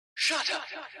Shut up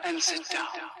and sit down.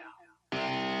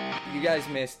 You guys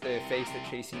missed the face that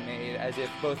Chasey made, as if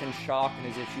both in shock and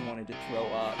as if she wanted to throw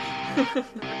up.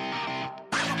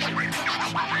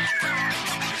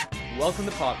 Welcome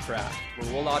to Popcraft,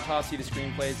 where we'll autopsy the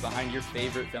screenplays behind your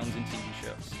favorite films and TV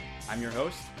shows. I'm your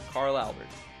host, Carl Albert.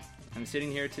 I'm sitting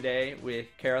here today with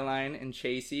Caroline and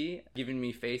Chasey, giving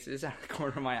me faces out of the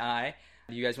corner of my eye.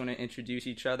 Do you guys want to introduce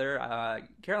each other?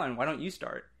 Caroline, why don't you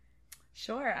start?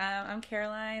 Sure. I'm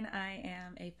Caroline. I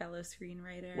am a fellow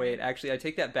screenwriter. Wait, actually, I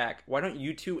take that back. Why don't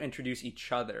you two introduce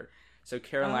each other? So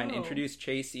Caroline introduce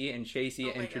Chasey, and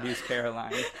Chasey introduce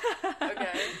Caroline.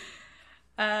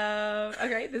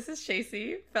 Okay, this is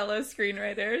Chasey, fellow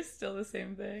screenwriter, still the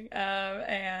same thing.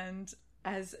 And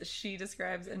as she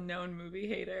describes, a known movie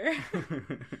hater.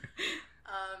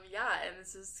 And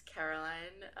this is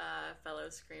Caroline, fellow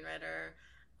screenwriter,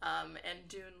 and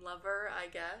Dune lover, I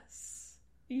guess.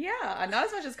 Yeah, not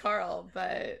as much as Carl,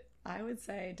 but I would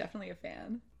say definitely a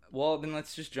fan. Well, then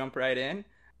let's just jump right in.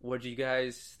 What did you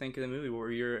guys think of the movie? What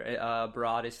were your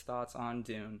broadest thoughts on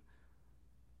Dune?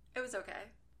 It was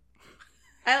okay.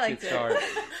 I liked it. I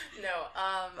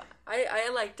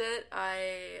liked it.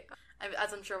 I,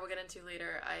 as I'm sure we'll get into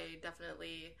later, I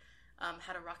definitely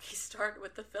had a rocky start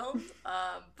with the film.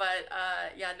 I thought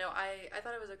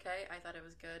it was okay. I thought it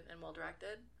was good and well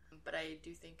directed. But I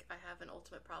do think I have an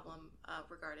ultimate problem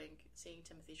regarding seeing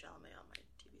Timothée Chalamet on my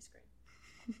TV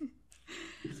screen.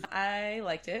 I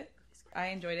liked it. I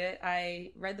enjoyed it.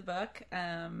 I read the book.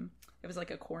 It was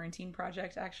like a quarantine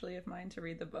project, actually, of mine to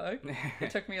read the book. It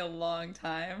took me a long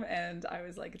time, and I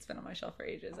was like, it's been on my shelf for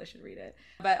ages. I should read it.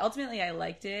 But ultimately, I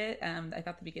liked it. I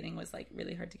thought the beginning was like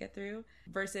really hard to get through,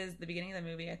 versus the beginning of the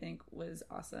movie, I think, was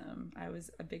awesome. I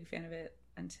was a big fan of it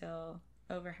until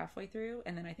over halfway through,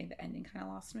 and then I think the ending kind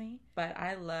of lost me. But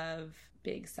I love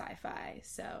big sci-fi,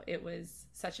 so it was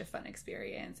such a fun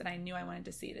experience, and I knew I wanted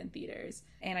to see it in theaters.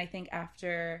 And I think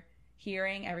after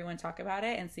hearing everyone talk about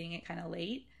it and seeing it kind of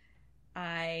late,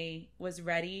 I was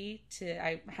ready to,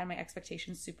 I had my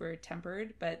expectations super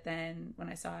tempered, but then when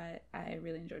I saw it, I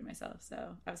really enjoyed myself,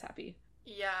 so I was happy.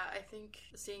 Yeah, I think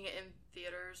seeing it in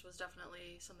theaters was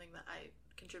definitely something that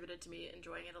contributed to me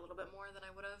enjoying it a little bit more than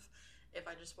I would have if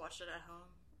I just watched it at home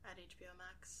at HBO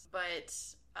Max. But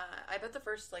I bet the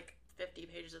first 50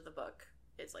 pages of the book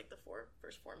is the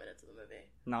first 4 minutes of the movie.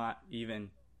 Not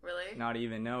even. Really? Not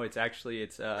even. No, it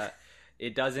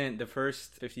doesn't. The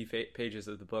first 50 pages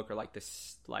of the book are the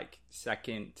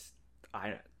second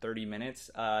 30 minutes.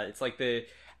 It's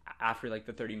after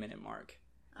the 30-minute mark.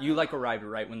 You arrived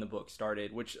right when the book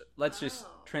started, which let's just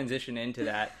transition into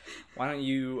that. Why don't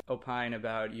you opine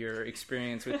about your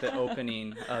experience with the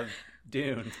opening of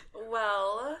Dune?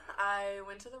 Well, I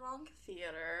went to the wrong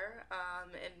theater,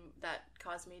 and that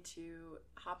caused me to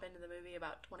hop into the movie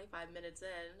about 25 minutes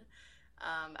in,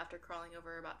 after crawling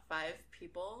over about 5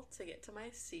 people to get to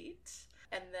my seat.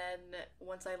 And then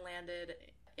once I landed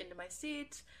into my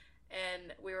seat,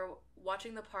 and we were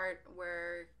watching the part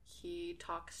where he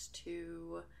talks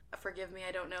to, forgive me,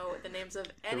 I don't know the names of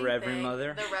anything. The Reverend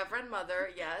Mother? The Reverend Mother,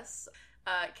 yes.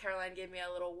 Caroline gave me a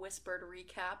little whispered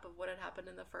recap of what had happened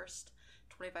in the first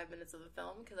 25 minutes of the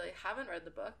film, because I haven't read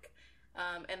the book.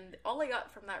 And all I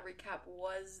got from that recap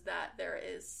was that there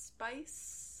is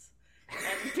spice,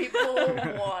 and people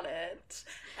want it.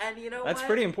 And you know That's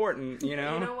pretty important, you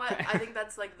know? You know what? I think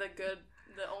that's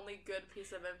the only good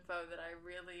piece of info that I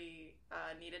really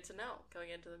needed to know going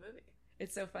into the movie.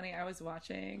 It's so funny. I was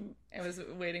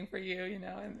waiting for you,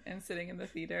 and sitting in the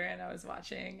theater, and I was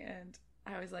watching, and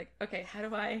I was like, okay, how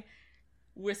do I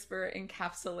whisper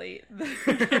encapsulate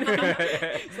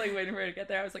it's waiting for it to get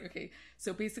there. I was like, okay,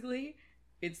 so basically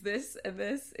it's this and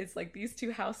this. It's these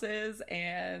two houses,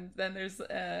 and then there's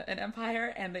an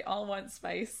empire, and they all want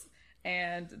spice.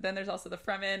 And then there's also the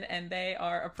Fremen, and they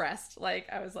are oppressed. I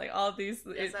was like, all of these.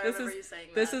 Yes, I remember you saying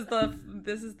that.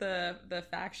 This is the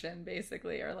faction,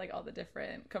 basically, or all the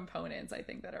different components, I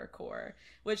think, that are core.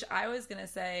 Which I was gonna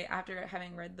say, after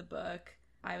having read the book,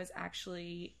 I was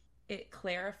actually, it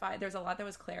clarified. There's a lot that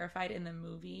was clarified in the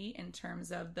movie in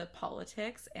terms of the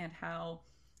politics and how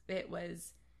it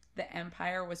was the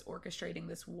Empire was orchestrating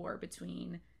this war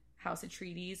between House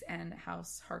Atreides and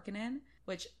House Harkonnen,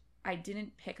 which I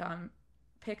didn't pick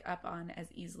up on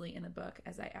as easily in the book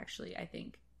as I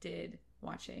think did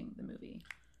watching the movie.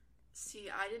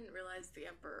 See, I didn't realize the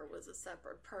Emperor was a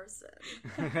separate person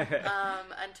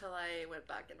until I went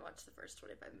back and watched the first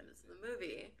 25 minutes of the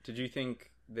movie. Did you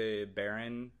think the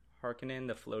Baron Harkonnen,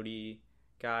 the floaty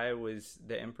guy, was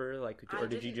the Emperor? Or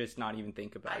did you just not even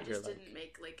think about it? I just didn't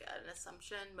make an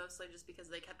assumption, mostly just because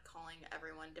they kept calling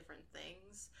everyone different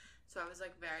things. So I was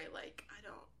very I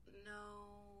don't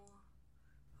know.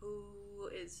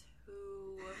 is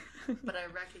who, but I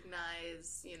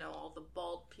recognize, all the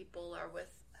bald people are with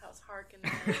House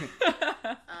Harkonnen,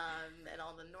 and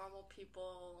all the normal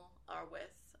people are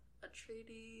with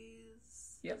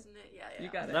Atreides, isn't it? Yeah. You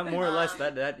got it. That more or less,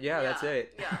 that's it.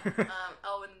 Yeah. And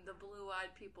the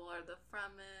blue-eyed people are the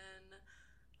Fremen.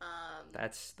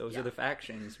 Those are the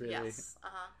factions, really. Yes.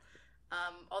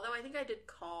 Although I think I did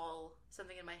call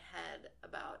something in my head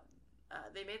about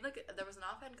they made there was an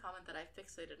offhand comment that I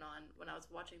fixated on when I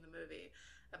was watching the movie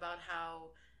about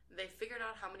how they figured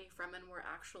out how many Fremen were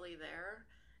actually there,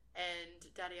 and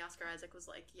Daddy Oscar Isaac was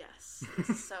like, "Yes,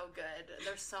 this is so good.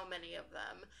 There's so many of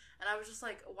them," and I was just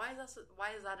like, "Why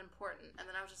is that important?" And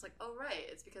then I was just like, "Oh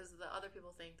right, it's because the other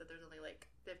people think that there's only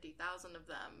like 50,000 of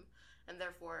them, and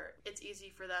therefore it's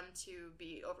easy for them to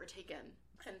be overtaken."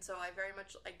 And so I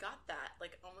got that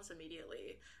like almost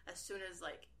immediately as soon as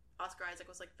like Oscar Isaac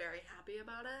was like very happy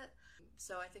about it.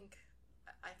 So I think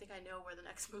I know where the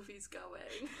next movie's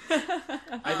going.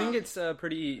 I think it's a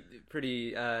pretty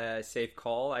safe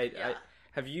call.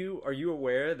 Are you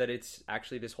aware that it's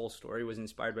actually this whole story was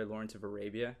inspired by Lawrence of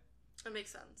Arabia? It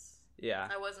makes sense. Yeah.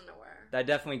 I wasn't aware. That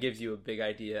definitely gives you a big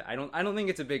idea. I don't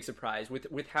think it's a big surprise.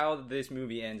 With how this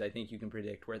movie ends, I think you can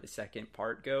predict where the second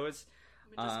part goes.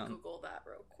 Let me just Google that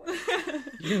real quick.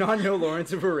 You not know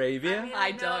Lawrence of Arabia?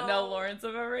 I don't know Lawrence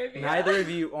of Arabia. Neither of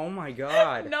you. Oh my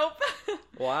god. Nope.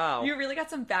 Wow. You really got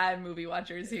some bad movie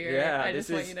watchers here. Yeah, I just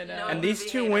want you to know. And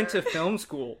these two went to film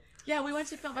school. Yeah, we went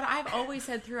to film, but I've always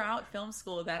said throughout film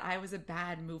school that I was a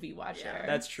bad movie watcher. Yeah,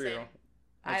 that's true. Same.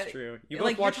 That's true.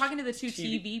 You're talking to the two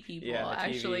TV people,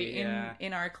 actually,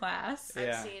 in our class.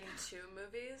 I've seen 2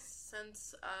 movies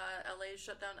since LA's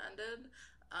shutdown ended.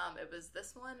 It was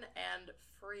this one and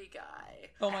Free Guy.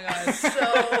 Oh my god.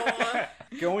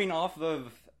 So going off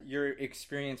of your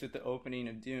experience with the opening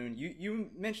of Dune, you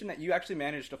mentioned that you actually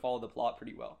managed to follow the plot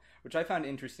pretty well, which I found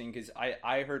interesting because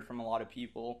I heard from a lot of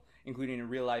people, including in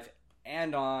real life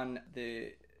and on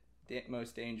the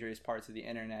most dangerous parts of the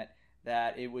internet,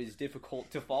 that it was difficult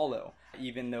to follow,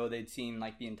 even though they'd seen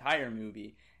like the entire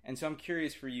movie. And so I'm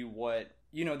curious for you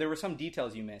there were some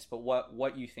details you missed, but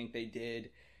what you think they did.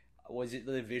 Was it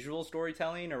the visual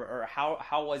storytelling, or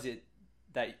how was it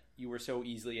that you were so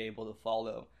easily able to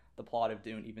follow the plot of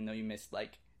Dune, even though you missed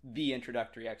like the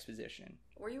introductory exposition?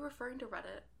 Were you referring to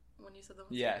Reddit when you said that?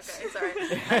 Yes. Okay, sorry.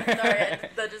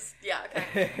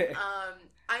 Okay.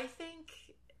 I think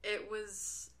it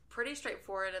was pretty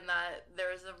straightforward in that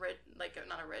there's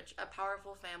a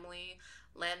powerful family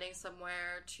landing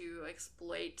somewhere to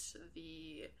exploit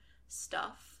the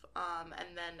stuff.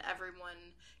 And then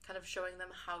everyone kind of showing them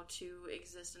how to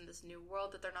exist in this new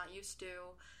world that they're not used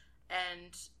to.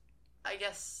 And I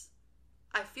guess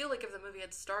I feel like if the movie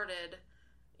had started,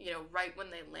 right when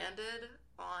they landed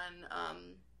on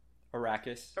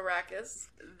Arrakis,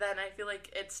 then I feel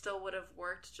like it still would have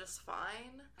worked just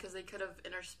fine, because they could have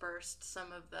interspersed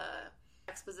some of the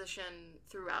exposition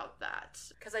throughout that.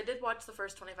 Because I did watch the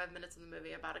first 25 minutes of the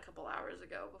movie about a couple hours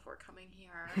ago before coming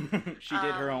here. She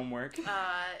did her homework.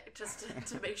 Just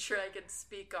to make sure I could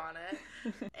speak on it.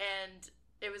 And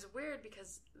it was weird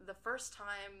because the first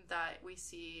time that we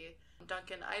see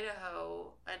Duncan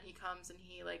Idaho and he comes and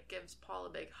he like gives Paul a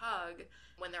big hug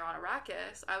when they're on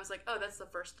Arrakis, I was like, oh,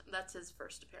 that's his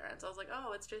first appearance. I was like,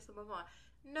 oh, it's Jason Momoa.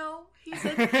 No, he's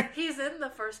in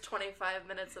the first 25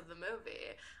 minutes of the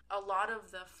movie. A lot of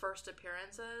the first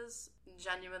appearances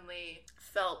genuinely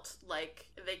felt like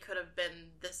they could have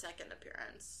been the second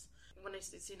appearance. When you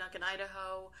see Duncan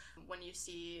Idaho, when you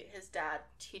see his dad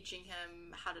teaching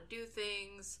him how to do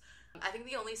things, I think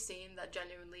the only scene that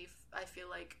genuinely I feel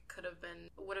like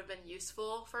would have been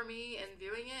useful for me in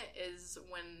viewing it is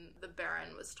when the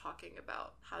Baron was talking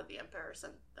about how the Emperor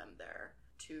sent them there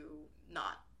to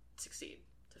not succeed,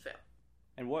 to fail.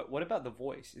 And what about the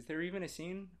voice? Is there even a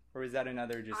scene, or is that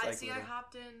another just like? I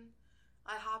hopped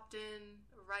in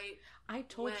right. I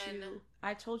told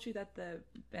you that the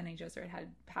Bene Gesserit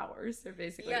had powers. They're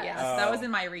basically yes. That was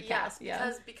in my recap.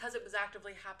 Yes, because it was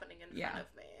actively happening in front of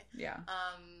me. Yeah.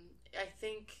 I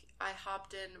think I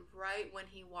hopped in right when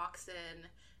he walks in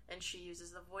and she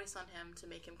uses the voice on him to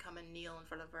make him come and kneel in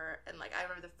front of her. And like I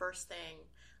remember the first thing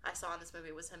I saw in this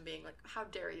movie was him being like, "How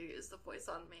dare you use the voice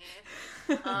on me?"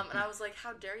 And I was like,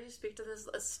 "How dare you speak to this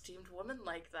esteemed woman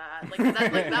like that?"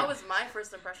 That was my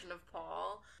first impression of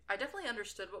Paul. I definitely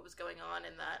understood what was going on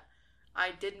in that.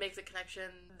 I did make the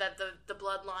connection that the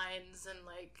bloodlines and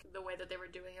like the way that they were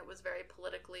doing it was very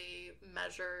politically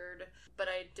measured, but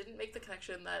I didn't make the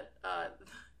connection that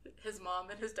his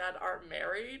mom and his dad aren't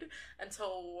married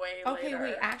until way later. Okay,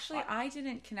 wait, actually, I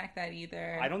didn't connect that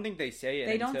either. I don't think they say it.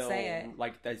 They until, don't say it.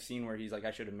 Like that scene where he's like,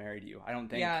 "I should have married you." I don't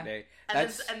think they.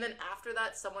 And then after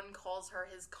that, someone calls her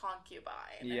his concubine.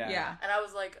 Yeah. And I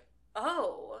was like,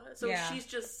 oh, so she's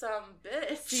just some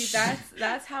bitch. See,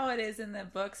 that's how it is in the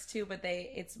books too. But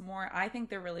it's more. I think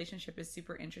their relationship is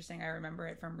super interesting. I remember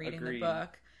it from reading the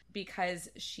book because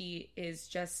she is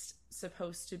just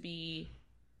supposed to be.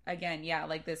 Again,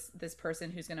 like this person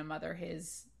who's going to mother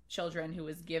his children who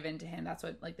was given to him. That's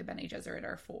what like the Bene Gesserit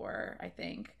are for, I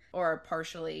think, or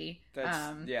partially.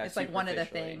 It's like one of the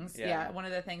things. One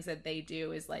of the things that they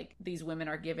do is like these women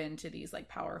are given to these like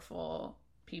powerful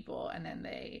people, and then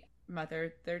they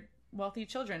mother their wealthy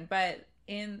children. But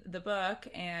in the book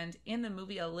and in the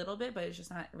movie a little bit, but it's just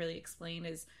not really explained,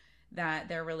 is that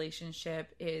their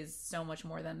relationship is so much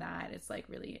more than that. It's like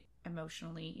really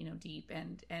emotionally, deep,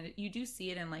 and you do see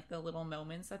it in like the little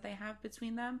moments that they have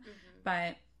between them.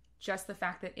 But just the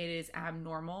fact that it is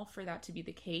abnormal for that to be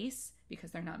the case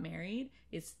because they're not married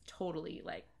is totally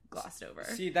like glossed over.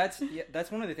 See, that's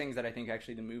one of the things that I think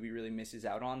actually the movie really misses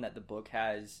out on, that the book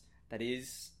has, that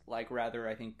is like rather,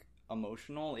 I think,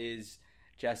 emotional, is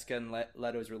Jessica and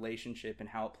Leto's relationship and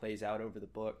how it plays out over the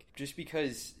book. Just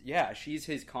because, she's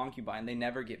his concubine. They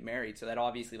never get married. So that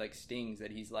obviously like stings,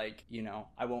 that he's like,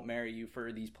 I won't marry you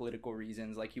for these political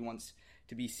reasons. Like he wants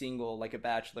to be single, like a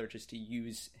bachelor, just to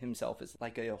use himself as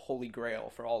like a holy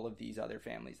grail for all of these other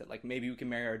families, that like maybe we can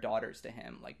marry our daughters to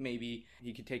him. Like maybe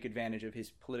he could take advantage of his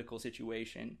political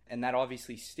situation. And that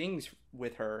obviously stings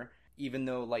with her, even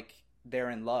though like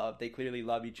they're in love. They clearly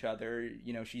love each other.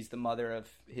 She's the mother of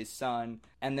his son.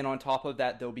 And then on top of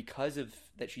that, though, because of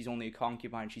that she's only a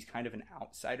concubine, she's kind of an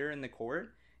outsider in the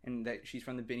court, and that she's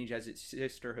from the Bene Gesserit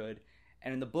sisterhood.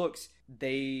 And in the books,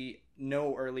 they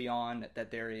know early on that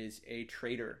there is a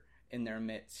traitor in their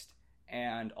midst.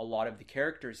 And a lot of the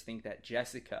characters think that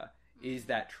Jessica is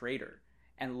that traitor.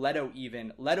 And Leto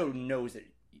knows that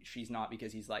she's not,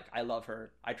 because he's like, I love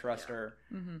her, I trust her,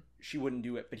 she wouldn't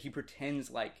do it, but he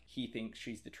pretends like he thinks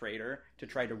she's the traitor to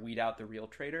try to weed out the real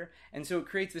traitor. And so it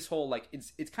creates this whole like,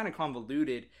 it's kind of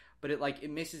convoluted, but it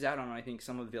misses out on, I think,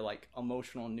 some of the like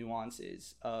emotional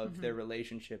nuances of their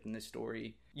relationship in this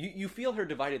story. You feel her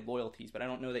divided loyalties, but I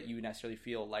don't know that you necessarily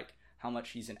feel like how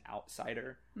much she's an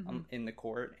outsider in the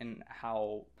court, and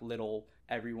how little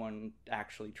everyone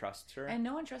actually trusts her. And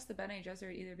no one trusts the Bene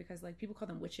Gesserit either, because like people call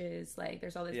them witches. Like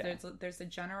there's all this, there's a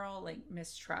general like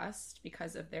mistrust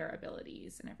because of their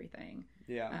abilities and everything.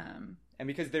 And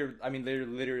because they're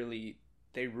literally,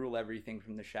 they rule everything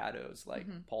from the shadows, like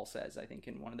Paul says, I think,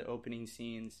 in one of the opening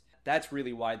scenes. That's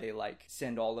really why they like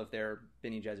send all of their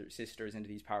Bene Gesserit sisters into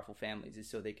these powerful families, is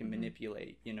so they can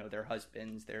manipulate, their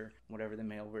husbands, their whatever the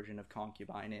male version of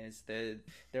concubine is,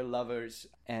 their lovers.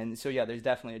 And so there's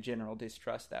definitely a general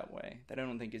distrust that way that I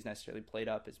don't think is necessarily played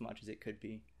up as much as it could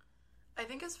be. I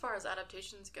think as far as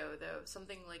adaptations go, though,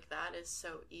 something like that is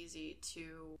so easy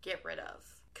to get rid of,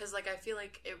 because like I feel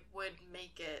like it would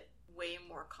make it way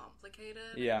more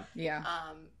complicated.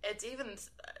 It's even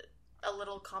a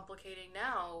little complicating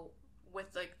now with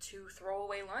like 2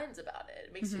 throwaway lines about it.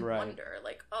 It makes you wonder,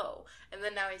 like, oh, and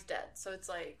then now he's dead, so it's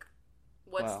like,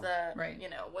 what's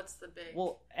what's the big...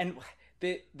 Well, and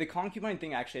the concubine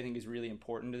thing actually I think is really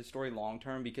important to the story long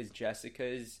term, because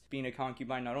Jessica's being a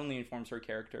concubine not only informs her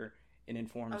character, it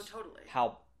informs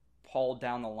how Paul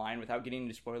down the line, without getting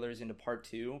into spoilers into part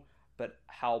 2, but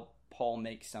how Paul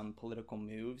makes some political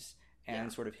moves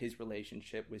and sort of his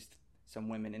relationship with some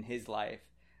women in his life,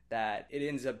 that it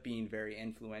ends up being very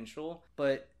influential.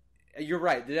 But you're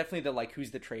right, definitely the like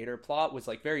who's the traitor plot was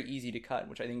like very easy to cut,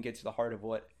 which I think gets to the heart of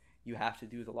what you have to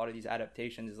do with a lot of these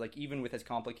adaptations, is like, even with as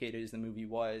complicated as the movie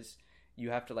was,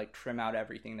 you have to like trim out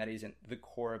everything that isn't the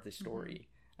core of the story.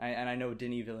 And I know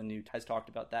Denis Villeneuve has talked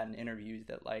about that in interviews,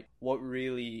 that like, what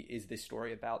really is this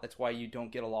story about? That's why you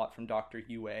don't get a lot from Dr.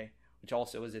 Hue, which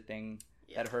also is a thing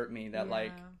that hurt me, that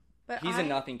like, but he's a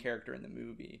nothing character in the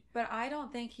movie. But I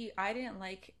don't think I didn't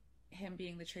like him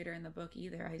being the traitor in the book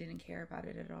either. I didn't care about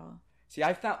it at all. See,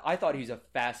 I thought he was a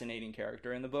fascinating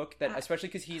character in the book, that especially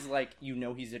because he's like,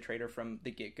 he's a traitor from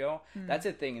the get-go. That's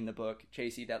a thing in the book,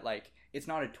 Chasey, that like, it's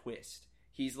not a twist.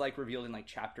 He's like revealed in like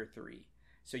chapter 3.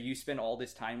 So you spend all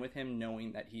this time with him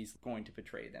knowing that he's going to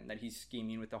betray them, that he's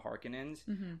scheming with the Harkonnens,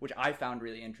 which I found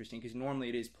really interesting, because normally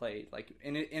it is played like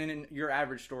in your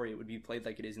average story, it would be played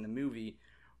like it is in the movie,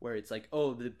 where it's like,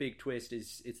 oh, the big twist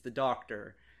is it's the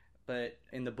Doctor. But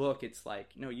in the book, it's like,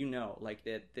 no, like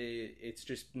that it's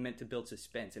just meant to build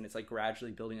suspense, and it's like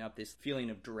gradually building up this feeling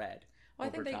of dread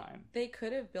over time. They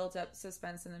could have built up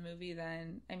suspense in the movie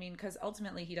then. I mean, because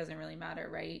ultimately he doesn't really matter,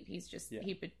 right? He's just,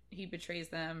 he betrays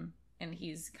them, and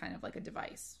he's kind of like a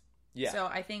device. Yeah. So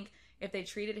I think if they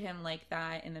treated him like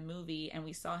that in the movie, and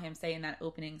we saw him say in that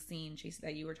opening scene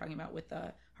that you were talking about with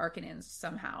the Harkonnens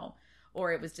somehow,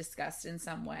 or it was discussed in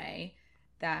some way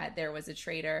that there was a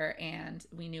traitor and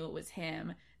we knew it was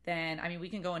him, then, I mean, we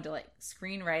can go into like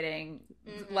screenwriting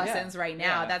lessons right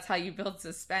now. Yeah. That's how you build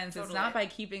suspense. Totally. It's not by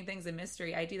keeping things a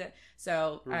mystery. I do that.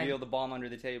 So reveal the bomb under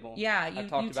the table. Yeah. I've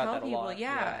talked about that a lot.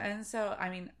 Yeah. And so, I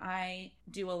mean, I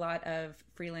do a lot of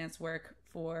freelance work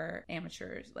for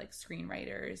amateurs, like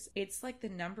screenwriters. It's like the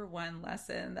number one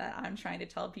lesson that I'm trying to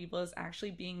tell people is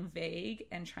actually being vague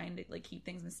and trying to like keep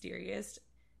things mysterious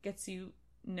gets you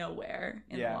nowhere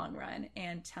in the long run,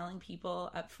 and telling people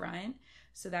up front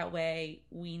so that way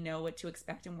we know what to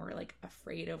expect and we're like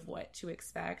afraid of what to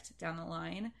expect down the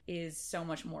line is so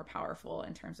much more powerful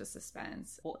in terms of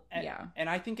suspense. Well, and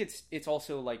I think it's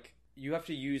also like you have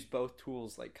to use both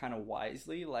tools like kind of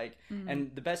wisely, like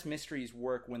and the best mysteries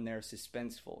work when they're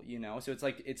suspenseful, so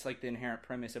it's like the inherent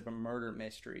premise of a murder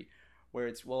mystery, where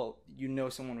it's, well,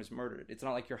 someone was murdered. It's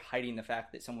not like you're hiding the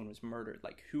fact that someone was murdered.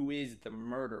 Like, who is the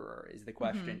murderer is the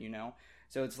question,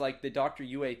 So it's like the Dr.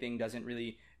 Yue thing doesn't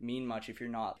really mean much if you're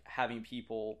not having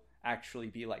people actually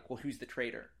be like, well, who's the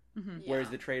traitor? Where's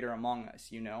the traitor among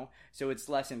us, So it's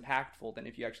less impactful than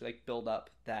if you actually like build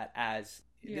up that as...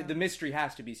 The mystery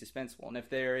has to be suspenseful. And if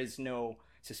there is no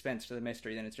suspense to the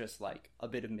mystery, then it's just like a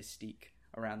bit of mystique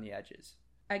around the edges.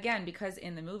 Again, because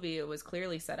in the movie it was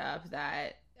clearly set up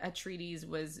that Atreides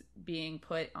was being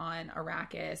put on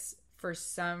Arrakis for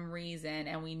some reason,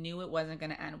 and we knew it wasn't going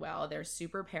to end well. They're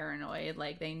super paranoid.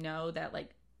 Like, they know that,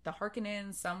 like, the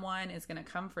Harkonnens, someone is going to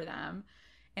come for them.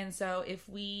 And so if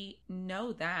we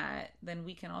know that, then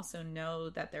we can also know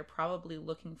that they're probably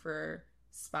looking for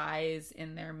spies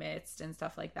in their midst and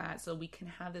stuff like that. So we can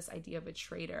have this idea of a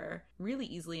traitor really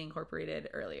easily incorporated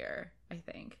earlier, I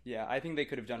think. Yeah, I think they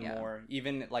could have done more.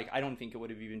 Even, like, I don't think it would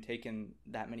have even taken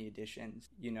that many additions,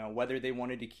 whether they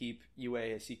wanted to keep Yue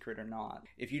a secret or not.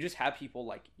 If you just have people,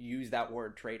 like, use that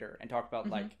word traitor and talk about,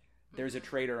 like, there's a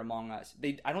traitor among us.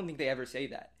 I don't think they ever say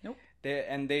that. Nope.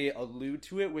 They allude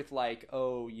to it with, like,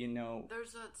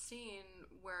 There's a scene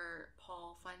where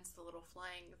Paul finds the little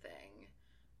flying thing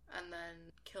and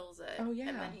then kills it. Oh, yeah.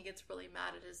 And then he gets really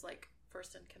mad at his, like,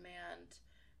 first in command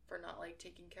for not, like,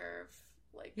 taking care of,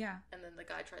 like... Yeah. And then the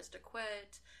guy tries to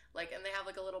quit. Like, and they have,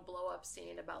 like, a little blow-up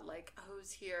scene about, like,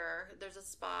 who's here? There's a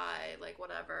spy, like,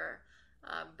 whatever.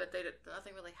 But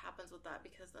nothing really happens with that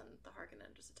because then the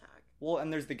Harkonnen just attack. Well,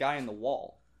 and there's the guy in the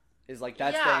wall. Is like,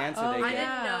 that's the answer they get. I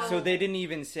didn't know. So they didn't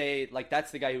even say, like,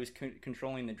 that's the guy who was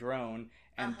controlling the drone.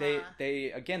 And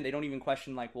they don't even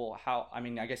question, like, well, how, I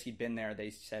mean, I guess he'd been there,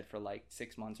 they said, for, like,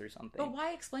 6 months or something. But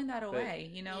why explain that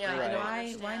away,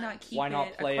 Why not keep why not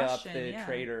it play a up question? the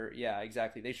traitor? Yeah,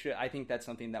 exactly. They should, I think that's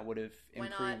something that would have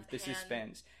improved the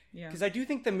suspense. Yeah. Because I do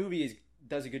think the movie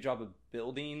does a good job of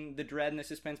building the dread and the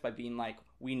suspense by being like,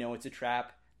 we know it's a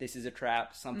trap, this is a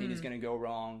trap, something is going to go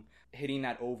wrong, hitting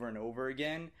that over and over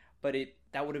again. But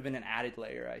that would have been an added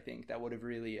layer, I think, that would have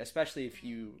really, especially if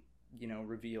you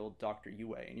revealed Dr.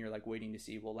 Yue and you're like waiting to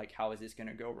see, well, like, how is this going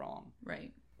to go wrong?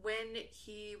 Right. When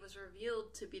he was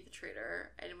revealed to be the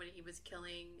traitor and when he was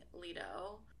killing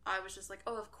Leto, I was just like,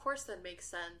 oh, of course that makes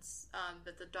sense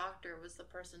that the doctor was the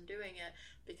person doing it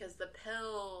because the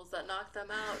pills that knocked them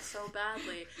out so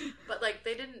badly. But, like,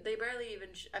 they barely even,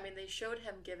 they showed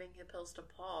him giving the pills to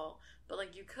Paul, but,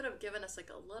 like, you could have given us, like,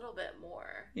 a little bit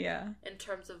more. Yeah. In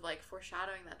terms of, like,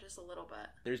 foreshadowing that just a little bit.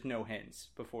 There's no hints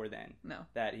before then. No.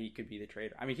 That he could be the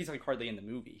traitor. I mean, he's, like, hardly in the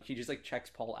movie. He just, like,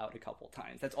 checks Paul out a couple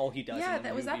times. That's all he does in the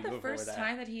movie. Was that the first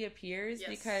time that he appears? Yes.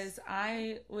 Because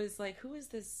I was like, who is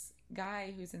this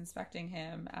guy who's inspecting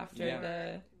him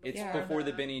after It's before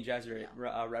the Bene Gesserit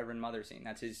Reverend Mother scene.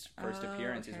 That's his first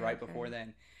appearance. Is right before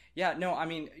then. Yeah, no, I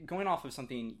mean, going off of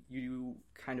something you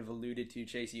kind of alluded to,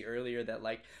 Chasey, earlier, that,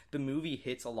 like, the movie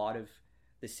hits a lot of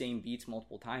the same beats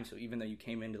multiple times. So even though you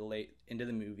came into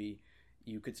the movie,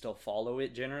 you could still follow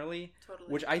it generally. Totally.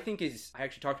 Which I think is, I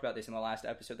actually talked about this in the last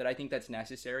episode, that I think that's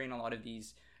necessary in a lot of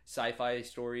these sci-fi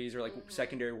stories or, like,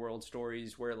 secondary world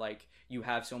stories where, like, you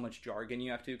have so much jargon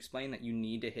you have to explain that you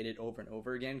need to hit it over and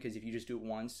over again, because if you just do it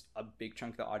once, a big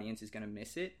chunk of the audience is going to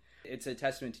miss it. It's a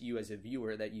testament to you as a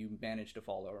viewer that you managed to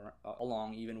follow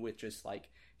along, even with just, like,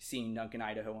 seeing Duncan,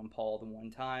 Idaho, and Paul the one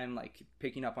time, like,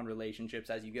 picking up on relationships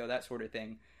as you go, that sort of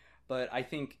thing. But I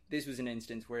think this was an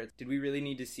instance where, did we really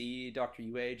need to see Dr.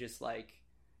 Yue just, like,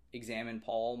 examine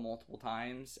Paul multiple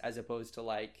times as opposed to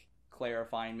like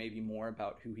clarifying maybe more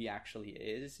about who he actually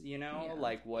is, you know, Yeah.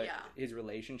 like what Yeah. his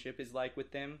relationship is like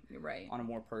with them Right. on a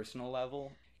more personal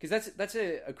level. Because that's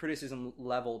a criticism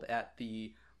leveled at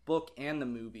the book and the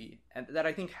movie, and that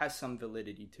I think has some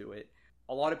validity to it.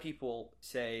 A lot of people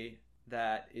say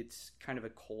that it's kind of a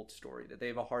cold story, that they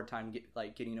have a hard time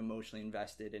getting emotionally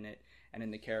invested in it and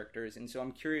in the characters. And so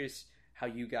I'm curious how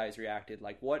you guys reacted.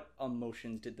 Like, what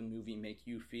emotions did the movie make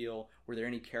you feel? Were there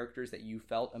any characters that you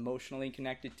felt emotionally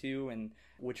connected to, and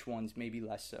which ones maybe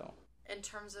less so? In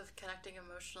terms of connecting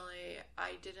emotionally,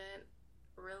 I didn't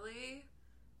really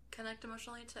connect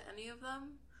emotionally to any of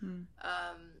them.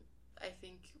 I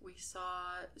think we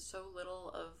saw so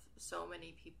little of so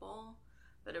many people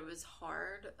that it was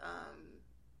hard.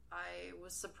 I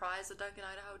was surprised that Duncan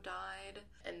Idaho died,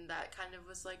 and that kind of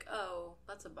was like, oh,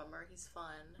 that's a bummer. He's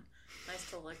fun. Nice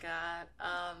to look at.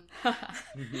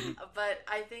 But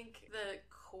I think the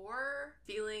core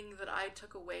feeling that I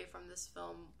took away from this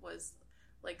film was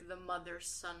like the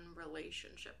mother-son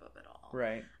relationship of it all.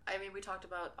 Right. I mean, we talked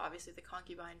about obviously the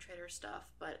concubine trader stuff,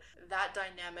 but that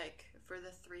dynamic for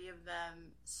the three of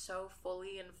them so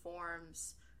fully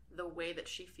informs the way that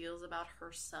she feels about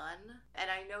her son. And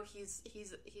I know he's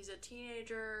a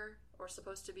teenager, or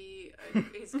supposed to be.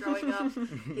 He's growing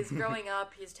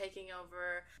up. He's taking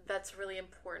over. That's really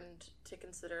important to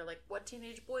consider, like what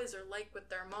teenage boys are like with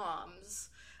their moms.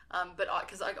 But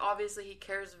because like obviously he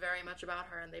cares very much about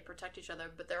her and they protect each other,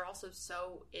 but they're also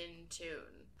so in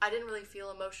tune. I didn't really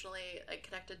feel emotionally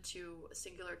connected to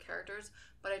singular characters,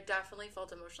 but I definitely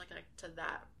felt emotionally connected to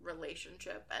that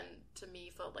relationship, and to me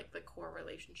felt like the core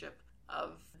relationship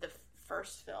of the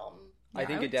first film. I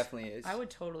think it definitely is. I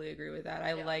would totally agree with that.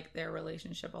 I like their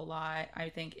relationship a lot. I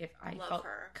think if I felt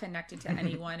connected to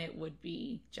anyone, it would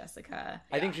be Jessica.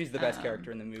 I think she's the best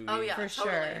character in the movie. Oh yeah, for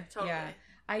totally, sure. Totally. Yeah.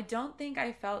 I don't think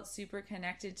I felt super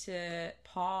connected to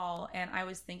Paul, and I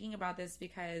was thinking about this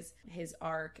because his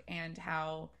arc and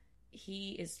how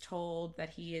he is told that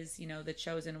he is, you know, the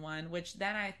chosen one, which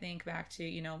then I think back to,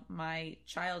 you know, my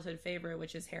childhood favorite,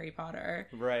 which is Harry Potter.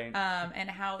 Right. And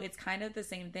how it's kind of the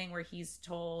same thing where he's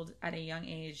told at a young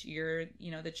age, you're,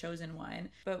 you know, the chosen one.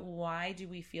 But why do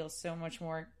we feel so much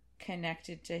more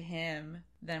connected to him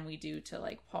than we do to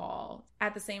like Paul?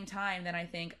 At the same time, then I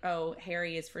think, oh,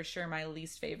 Harry is for sure my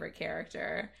least favorite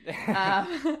character.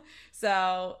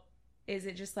 So is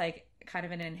it just like kind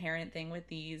of an inherent thing with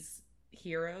these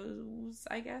heroes,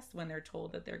 I guess, when they're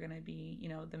told that they're going to be, you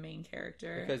know, the main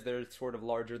character? Because they're sort of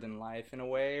larger than life in a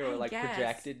way, or like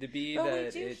projected to be. But we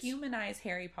do humanize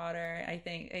Harry Potter. I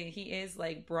think he is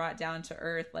like brought down to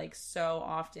earth like so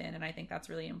often, and I think that's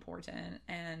really important.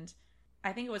 And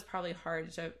I think it was probably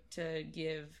hard to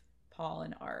give Paul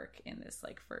an arc in this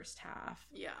like first half.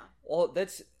 Yeah. Well,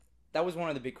 that was one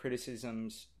of the big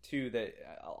criticisms too. That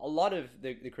a lot of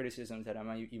the criticisms that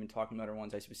I'm even talking about are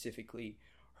ones I specifically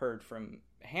heard from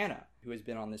Hannah, who has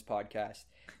been on this podcast.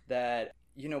 That,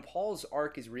 you know, Paul's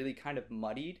arc is really kind of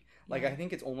muddied. Like, I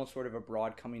think it's almost sort of a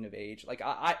broad coming of age. Like,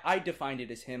 I defined it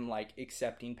as him like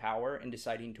accepting power and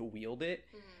deciding to wield it.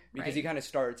 Mm-hmm. Because he kind of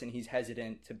starts and he's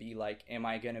hesitant to be like, am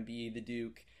I going to be the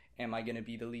Duke? Am I going to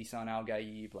be the Lisan Al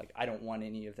Gaib? Like, I don't want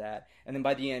any of that. And then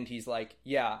by the end, he's like,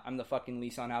 yeah, I'm the fucking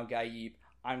Lisan Al Gaib.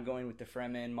 I'm going with the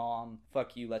Fremen, mom.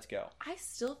 Fuck you, let's go. I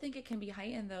still think it can be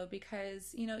heightened, though,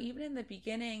 because, you know, even in the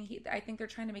beginning, I think they're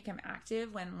trying to make him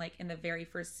active when, like, in the very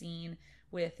first scene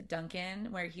with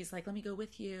Duncan, where he's like, let me go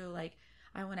with you. Like,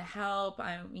 I want to help.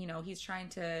 You know, he's trying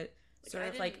to sort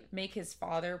of like make his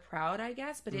father proud, I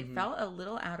guess, but it felt a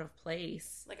little out of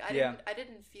place. Like I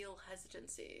didn't feel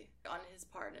hesitancy on his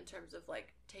part in terms of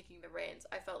like taking the reins.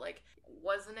 I felt like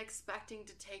wasn't expecting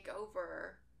to take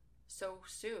over so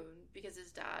soon because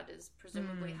his dad is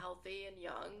presumably healthy and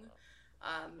young,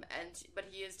 but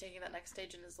he is taking that next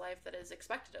stage in his life that is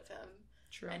expected of him.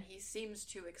 True. And he seems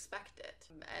to expect it.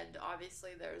 And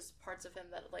obviously there's parts of him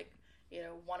that like, you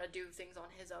know, want to do things on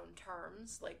his own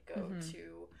terms, like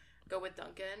go with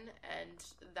Duncan,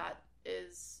 and that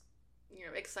is, you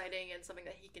know, exciting and something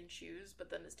that he can choose, but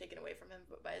then is taken away from him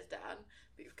by his dad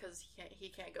because he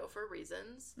can't go for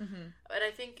reasons. But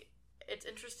I think it's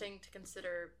interesting to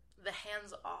consider the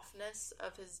hands-offness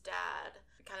of his dad,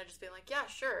 kind of just being like, yeah,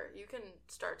 sure, you can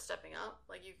start stepping up,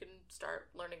 like you can start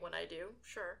learning when I do,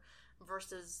 sure,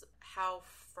 versus how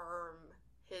firm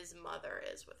his mother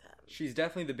is with him. She's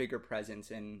definitely the bigger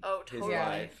presence in his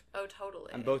life. Oh,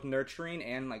 totally. And both nurturing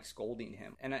and like scolding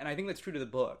him. And I think that's true to the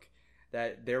book,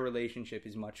 that their relationship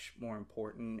is much more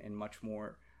important and much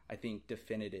more, I think,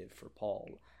 definitive for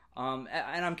Paul. And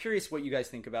I'm curious what you guys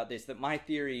think about this, that my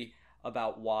theory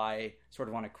about why, sort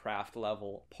of on a craft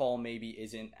level, Paul maybe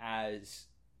isn't as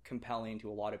compelling to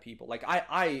a lot of people. Like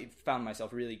I found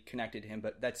myself really connected to him,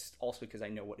 but that's also because I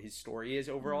know what his story is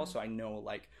overall, so I know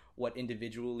like what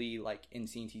individually like in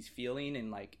scenes he's feeling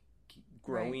and like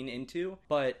growing into.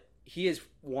 But he is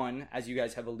one, as you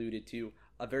guys have alluded to,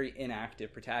 a very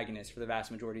inactive protagonist for the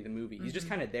vast majority of the movie. He's just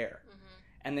kind of there.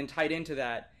 And then tied into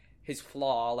that, his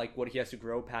flaw, like what he has to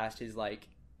grow past, his like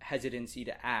hesitancy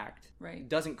to act,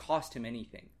 doesn't cost him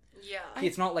anything. Yeah.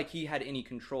 It's not like he had any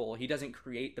control. He doesn't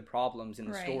create the problems in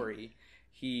the story.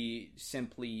 He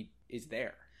simply is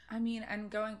there. I mean, and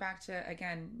going back to,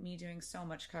 again, me doing so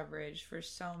much coverage for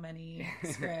so many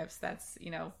scripts, that's,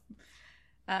 you know,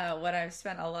 what I've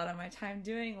spent a lot of my time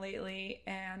doing lately.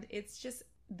 And it's just,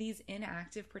 these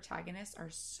inactive protagonists are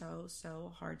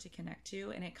so hard to connect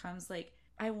to. And it comes like,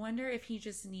 I wonder if he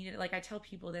just needed, like, I tell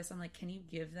people this, I'm like, can you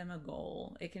give them a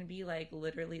goal? It can be like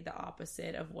literally the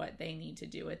opposite of what they need to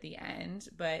do at the end.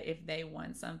 But if they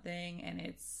want something and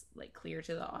it's like clear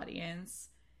to the audience,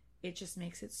 it just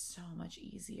makes it so much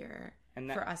easier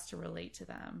for us to relate to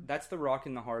them. That's the rock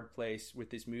in the hard place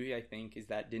with this movie, I think, is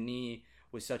that Denis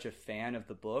was such a fan of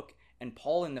the book, and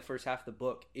Paul in the first half of the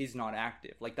book is not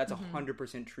active. Like, that's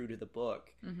 100% true to the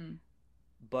book.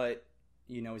 But,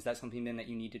 you know, is that something then that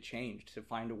you need to change to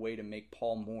find a way to make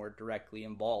Paul more directly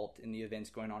involved in the events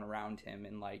going on around him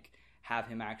and, like, have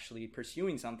him actually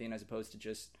pursuing something as opposed to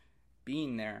just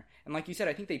being there? And like you said,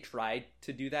 I think they tried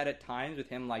to do that at times with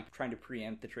him, like, trying to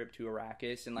preempt the trip to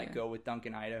Arrakis and, like, go with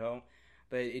Duncan, Idaho.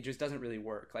 But it just doesn't really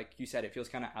work. Like you said, it feels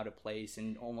kind of out of place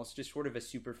and almost just sort of a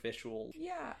superficial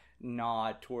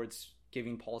nod towards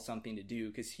giving Paul something to do,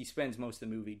 because he spends most of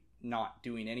the movie not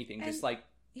doing anything, just like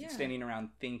standing around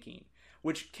thinking,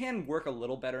 which can work a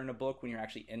little better in a book when you're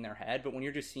actually in their head. But when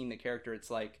you're just seeing the character, it's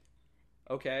like,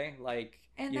 okay, like,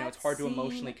 and you know, it's hard to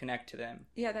emotionally connect to them.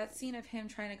 Yeah, that scene of him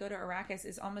trying to go to Arrakis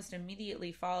is almost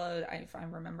immediately followed, if I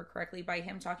remember correctly, by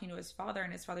him talking to his father,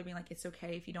 and his father being like, it's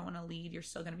okay if you don't want to lead, you're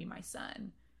still going to be my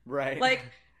son. Right. Like,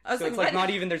 I was so like, it's like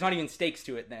there's not even stakes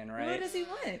to it then, right? What does he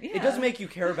want? Yeah. It does make you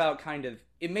care about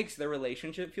it makes their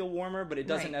relationship feel warmer, but it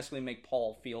doesn't necessarily make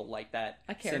Paul feel like that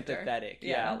sympathetic.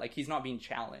 Yeah, like he's not being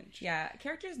challenged. Yeah,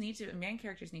 main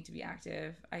characters need to be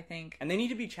active, I think. And they need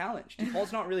to be challenged.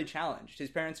 Paul's not really challenged.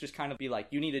 His parents just kind of be like,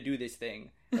 you need to do this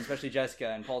thing, especially Jessica,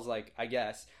 and Paul's like, I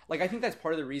guess. Like, I think that's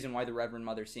part of the reason why the Reverend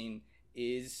Mother scene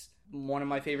is one of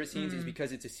my favorite scenes, is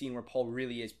because it's a scene where Paul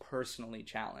really is personally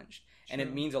challenged. And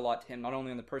it means a lot to him, not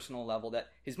only on the personal level that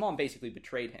his mom basically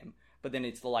betrayed him, but then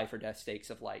it's the life or death stakes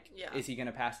of, like, is he going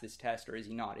to pass this test or is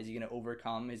he not? Is he going to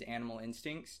overcome his animal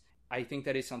instincts? I think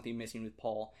that is something missing with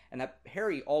Paul, and that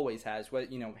Harry always has. Well,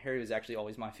 you know, Harry was actually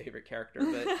always my favorite character,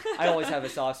 but I always have a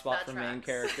soft spot for main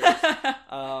characters.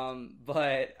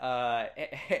 But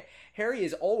Harry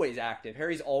is always active.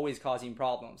 Harry's always causing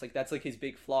problems. Like, that's like his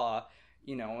big flaw,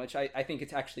 you know, which I think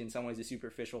it's actually in some ways a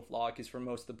superficial flaw, because for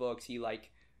most of the books he, like,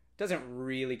 doesn't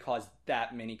really cause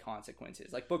that many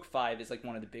consequences. Like, book 5 is like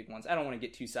one of the big ones. I don't want to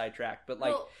get too sidetracked, but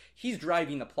like, he's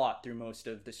driving the plot through most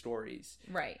of the stories,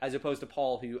 right? As opposed to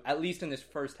Paul, who, at least in this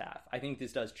first half, I think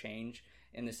this does change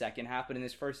in the second half, but in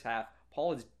this first half,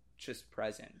 Paul is just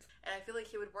present. And I feel like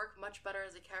he would work much better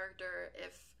as a character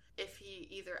if he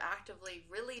either actively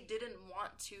really didn't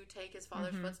want to take his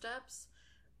father's footsteps,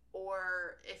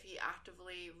 or if he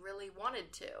actively really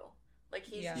wanted to. Like,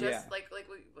 he's just, like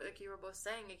you were both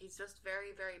saying, like, he's just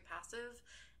very, very passive.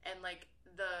 And, like,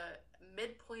 the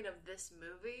midpoint of this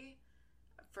movie,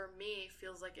 for me,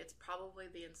 feels like it's probably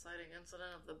the inciting incident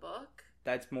of the book.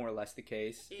 That's more or less the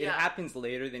case. Yeah. It happens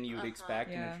later than you would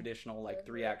expect in a traditional, like,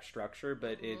 3-act structure,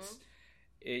 but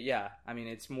I mean,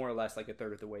 it's more or less like a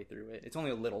third of the way through it. It's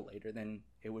only a little later than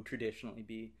it would traditionally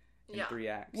be in 3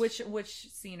 acts.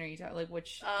 Which scene are you talking? Like,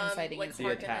 which inciting? Like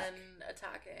Harkonnen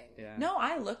attacking. Yeah. No,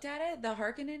 I looked at it. The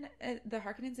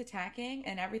Harkonnens attacking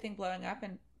and everything blowing up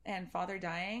and father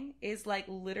dying is like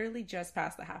literally just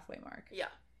past the halfway mark. Yeah.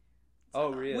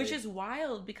 Oh, really? Which is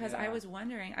wild, because I was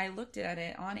wondering. I looked at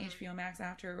it on HBO Max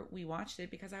after we watched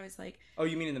it, because I was like, oh,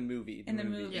 you mean in the movie? In the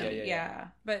movie, yeah.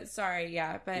 But sorry,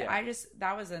 But I just,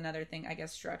 that was another thing, I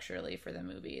guess, structurally for the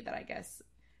movie that I guess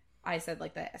I said,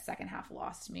 like, the second half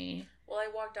lost me. Well, I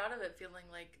walked out of it feeling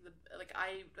like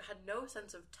I had no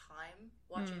sense of time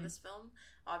watching this film,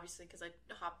 obviously, because I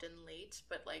hopped in late,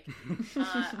 but, like,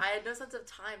 I had no sense of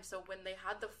time. So when they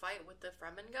had the fight with the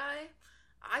Fremen guy,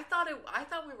 I thought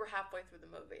we were halfway through the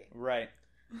movie. Right.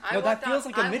 No, that feels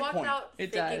like a midpoint. I walked out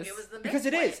It thinking does. it was the midpoint. Because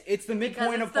it is. It's the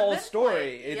midpoint it's of the Paul's midpoint.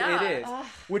 story. It is. Ugh.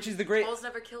 Which is the great... Paul's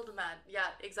never killed a man. Yeah,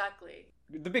 exactly.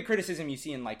 The big criticism you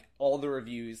see in, like, all the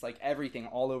reviews, like, everything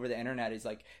all over the internet is,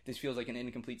 like, this feels like an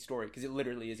incomplete story. Because it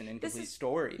literally is an incomplete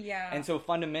story. Yeah. And so,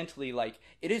 fundamentally, like,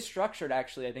 it is structured,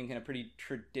 actually, I think, in a pretty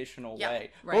traditional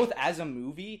way. Right. Both as a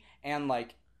movie and,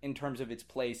 like, in terms of its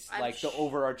place, like, the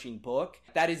overarching book.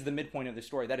 That is the midpoint of the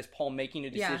story. That is Paul making a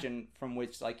decision from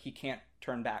which, like, he can't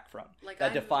turn back from. Like,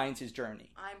 that defines his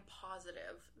journey. I'm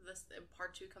positive this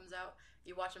part 2 comes out.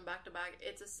 You watch them back to back.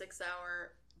 It's a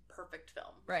 6-hour perfect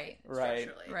film. Right.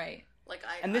 Structurally. Right. Like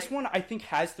and this one, I think,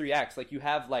 has 3 acts. Like, you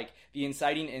have, like, the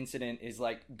inciting incident is,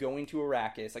 like, going to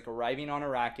Arrakis, like, arriving on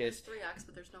Arrakis. There's 3 acts,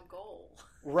 but there's no goal.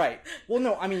 Right. Well,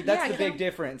 no, I mean, that's Yeah, the big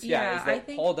difference. Yeah, is that I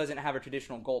think... Paul doesn't have a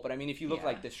traditional goal. But, I mean, if you look, Yeah.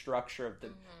 like, the structure of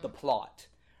the plot,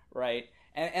 right?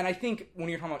 And I think when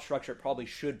you're talking about structure, it probably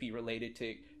should be related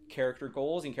to character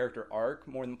goals and character arc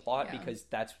more than plot, because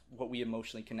that's what we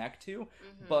emotionally connect to.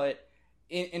 But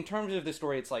in terms of the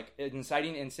story, it's like an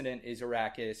inciting incident is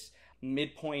Arrakis,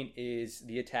 midpoint is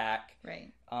the attack.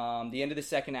 Right. The end of the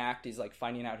second act is like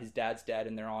finding out his dad's dead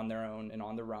and they're on their own and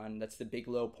on the run. That's the big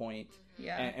low point.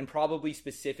 Yeah. And probably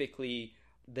specifically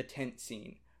the tent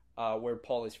scene where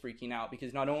Paul is freaking out,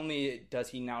 because not only does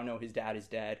he now know his dad is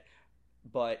dead,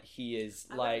 but he is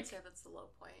I like... wouldn't say that's the low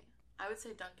point. I would say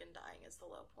Duncan dying is the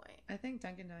low point. I think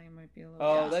Duncan dying might be a little...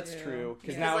 Oh, that's true.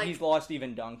 Because now like, he's lost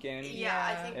even Duncan. Yeah,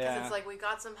 I think because Yeah. it's like we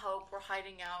got some hope, we're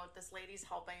hiding out, this lady's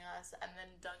helping us, and then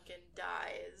Duncan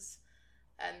dies,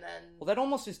 and then... Well, that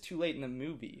almost is too late in the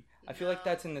movie. I feel like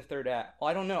No. that's in the third act.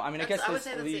 Well, I don't know. I mean, I guess I would this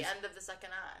say that's leaves... the end of the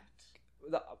second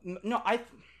act. No,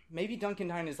 maybe Duncan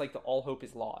dying is like the all hope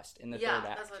is lost in the third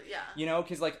act. That's what, yeah. You know,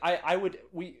 because like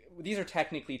these are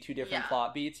technically two different Yeah.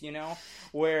 plot beats. You know,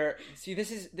 where see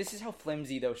this is how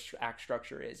flimsy those act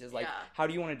structure is like how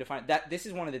do you want to define that? This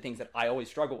is one of the things that I always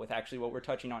struggle with. Actually, what we're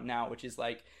touching on now, which is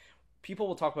like people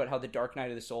will talk about how the Dark Night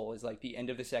of the Soul is like the end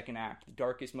of the second act, the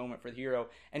darkest moment for the hero,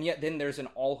 and yet then there's an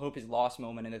all hope is lost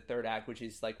moment in the third act, which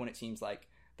is like when it seems like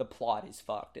the plot is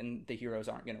fucked and the heroes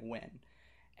aren't going to win.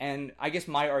 And I guess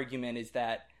my argument is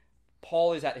that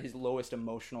Paul is at his lowest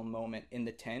emotional moment in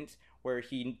the tent, where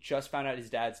he just found out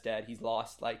his dad's dead. He's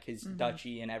lost like his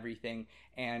duchy and everything,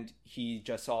 and he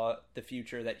just saw the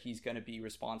future that he's going to be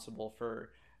responsible for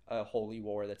a holy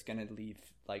war that's going to leave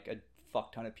like a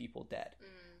fuck ton of people dead.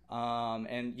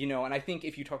 And you know, and I think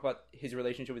if you talk about his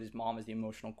relationship with his mom as the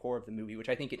emotional core of the movie, which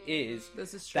I think it is,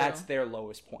 this is true. that's their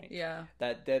lowest point. Yeah.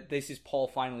 That this is Paul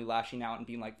finally lashing out and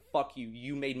being like, fuck you,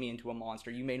 you made me into a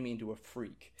monster, you made me into a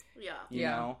freak. Yeah. You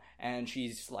know? And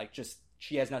she's like,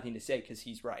 she has nothing to say because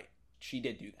he's right. She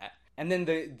did do that. And then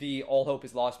the all hope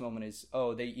is lost moment is,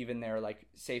 their like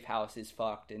safe house is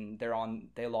fucked and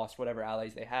they lost whatever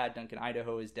allies they had. Duncan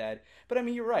Idaho is dead. But I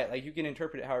mean, you're right. Like, you can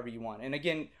interpret it however you want. And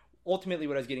again, ultimately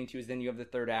what I was getting to is then you have the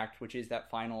third act, which is that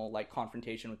final like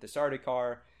confrontation with the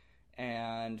Sardaukar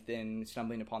and then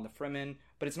stumbling upon the Fremen.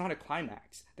 But it's not a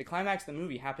climax. The climax of the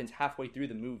movie happens halfway through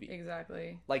the movie.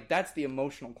 Exactly. Like, that's the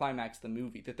emotional climax of the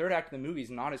movie. The third act of the movie is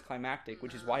not as climactic,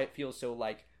 which is why it feels so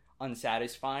like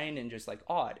unsatisfying and just like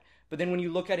odd. But then when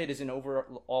you look at it as an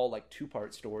overall like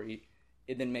 2-part story,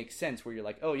 it then makes sense where you're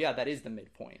like, oh yeah, that is the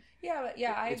midpoint. Yeah, but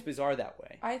yeah, it's bizarre that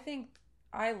way. I think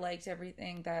I liked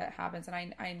everything that happens,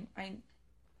 and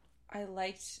I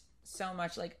liked so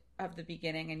much like of the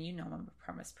beginning, and you know I'm a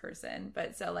premise person,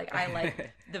 but so like I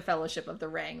like the Fellowship of the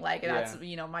Ring, like that's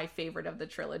you know my favorite of the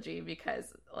trilogy because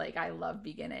like I love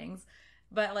beginnings,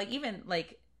 but like even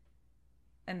like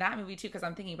and that movie too, because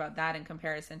I'm thinking about that in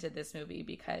comparison to this movie,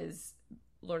 because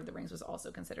Lord of the Rings was also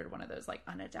considered one of those like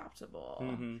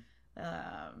unadaptable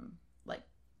like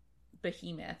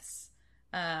behemoths,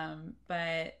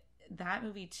 but that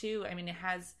movie too, I mean, it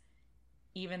has,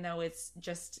 even though it's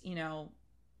just, you know,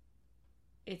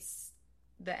 it's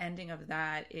the ending of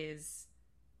that is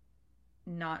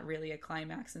not really a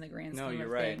climax in the grand scheme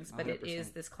of things, but 100%. It is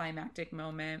this climactic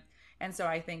moment. And so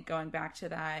I think going back to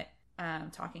that,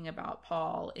 talking about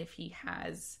Paul, if he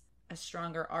has a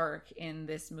stronger arc in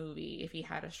this movie, if he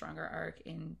had a stronger arc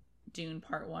in Dune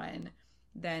Part 1,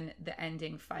 then the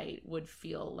ending fight would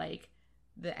feel like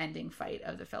the ending fight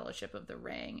of the Fellowship of the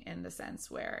Ring, in the sense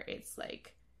where it's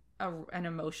like an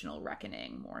emotional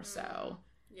reckoning more so.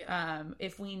 Yeah.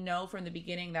 If we know from the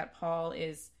beginning that Paul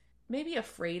is maybe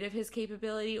afraid of his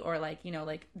capability, or like, you know,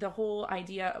 like the whole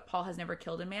idea Paul has never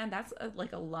killed a man, that's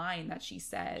like a line that she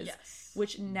says,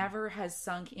 which never has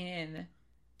sunk in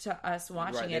to us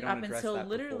watching it up until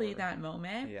literally that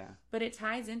moment. Yeah. But it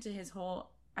ties into his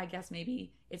whole I guess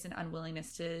maybe it's an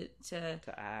unwillingness to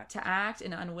act,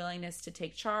 an unwillingness to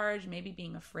take charge, maybe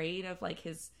being afraid of like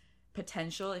his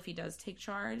potential if he does take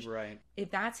charge. Right. If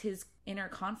that's his inner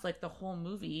conflict the whole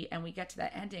movie and we get to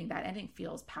that ending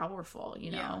feels powerful,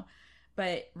 you know. Yeah.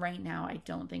 But right now I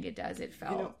don't think it does. It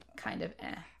felt kind of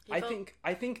I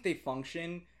think they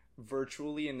function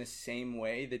virtually in the same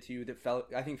way. The two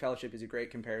I think Fellowship is a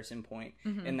great comparison point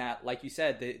in that, like you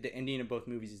said, the ending of both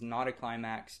movies is not a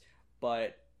climax,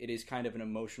 but it is kind of an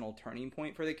emotional turning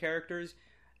point for the characters.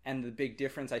 And the big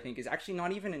difference, I think, is actually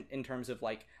not even in terms of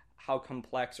like how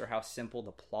complex or how simple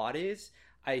the plot is,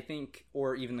 I think,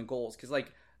 or even the goals. Because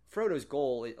like Frodo's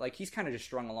goal, like he's kind of just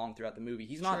strung along throughout the movie.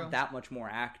 He's not that much more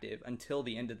active until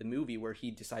the end of the movie where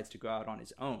he decides to go out on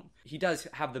his own. He does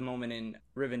have the moment in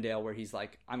Rivendell where he's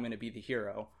like, I'm going to be the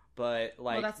hero. But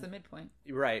like... Well, that's the midpoint.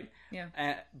 Right.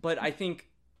 Yeah. But I think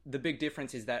the big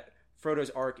difference is that Frodo's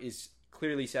arc is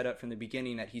clearly set up from the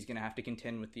beginning that he's going to have to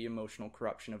contend with the emotional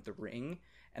corruption of the ring,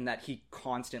 and that he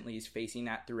constantly is facing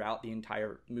that throughout the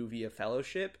entire movie of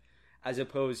Fellowship, as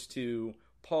opposed to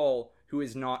Paul, who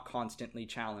is not constantly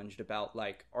challenged about,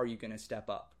 like, are you going to step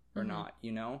up or not,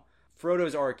 you know?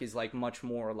 Frodo's arc is, like, much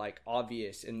more, like,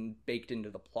 obvious and baked into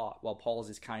the plot, while Paul's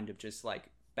is kind of just,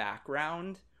 like,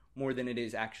 background more than it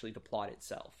is actually the plot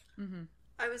itself. Mm-hmm.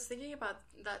 I was thinking about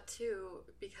that, too,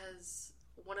 because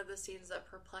one of the scenes that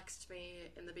perplexed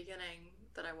me in the beginning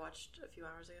that I watched a few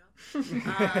hours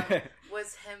ago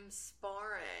was him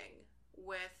sparring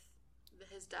with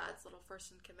his dad's little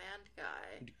first in command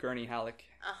guy, Gurney Halleck.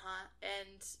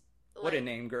 And like, what a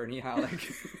name, Gurney Halleck.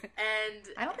 And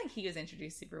I don't think he was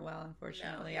introduced super well,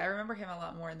 unfortunately. No. I remember him a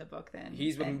lot more in the book than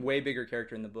he's a way bigger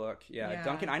character in the book. Yeah.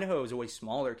 Duncan Idaho was a way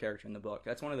smaller character in the book.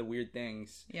 That's one of the weird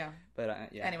things. Yeah.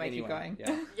 But anyway, keep going.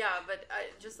 Yeah. Yeah, but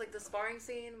just like the sparring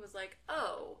scene was like,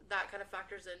 oh, that kind of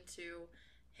factors into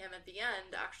him at the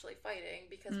end actually fighting,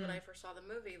 because when I first saw the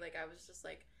movie, like I was just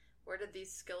like, where did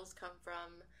these skills come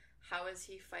from? How is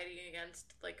he fighting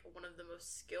against like one of the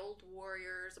most skilled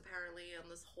warriors apparently on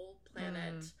this whole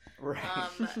planet? Right.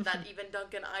 That even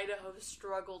Duncan Idaho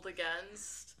struggled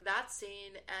against. That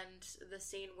scene and the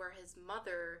scene where his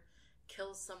mother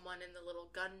kills someone in the little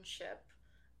gunship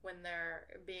when they're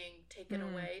being taken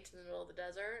away to the middle of the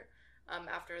desert.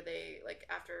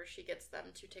 After she gets them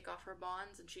to take off her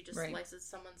bonds, and she just slices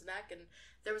someone's neck, and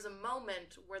there was a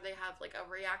moment where they have like a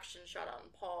reaction shot on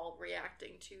Paul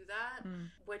reacting to that,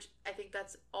 which I think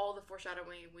that's all the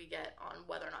foreshadowing we get on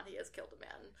whether or not he has killed a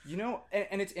man. You know,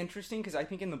 and it's interesting because I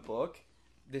think in the book,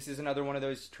 this is another one of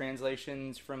those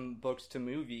translations from books to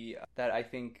movie that I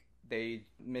think they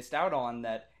missed out on.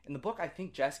 That in the book, I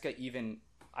think Jessica even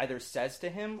either says to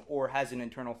him or has an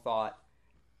internal thought,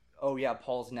 oh yeah,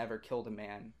 Paul's never killed a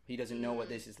man. He doesn't know what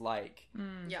this is like.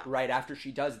 Yeah. Right after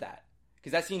she does that.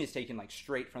 Because that scene is taken like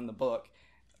straight from the book.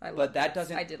 I did like that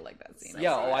scene.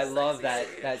 Yeah, I love that.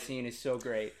 That scene is so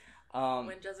great.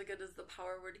 When Jessica does the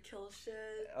power word kill shit.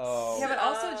 Oh. Yeah, but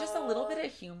also just a little bit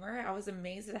of humor. I was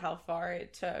amazed at how far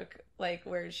it took, like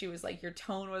where she was like, your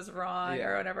tone was wrong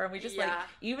or whatever. And we just like,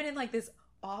 even in like this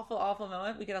awful, awful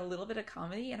moment, we get a little bit of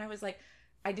comedy. And I was like,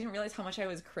 I didn't realize how much I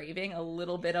was craving a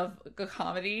little bit of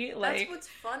comedy. Like, that's what's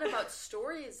fun about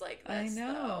stories like this. I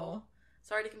know. Though.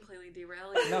 Sorry to completely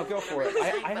derail you. No, go for it.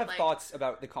 I have thoughts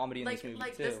about the comedy in this movie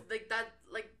too.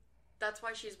 That's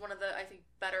why she's one of the, I think,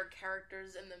 better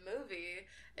characters in the movie,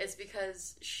 is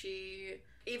because she,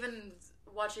 even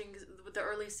watching the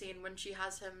early scene when she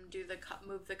has him do the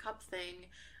move the cup thing,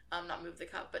 not move the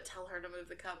cup, but tell her to move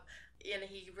the cup, and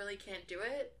he really can't do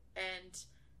it,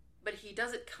 but he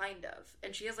does it kind of,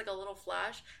 and she has like a little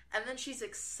flash, and then she's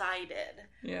excited.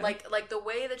 Yeah. Like the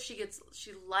way that she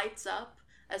lights up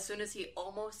as soon as he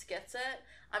almost gets it.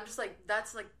 I'm just like,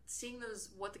 that's like seeing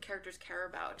what the characters care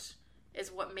about is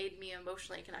what made me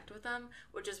emotionally connect with them,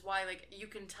 which is why like you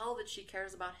can tell that she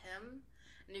cares about him,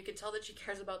 and you can tell that she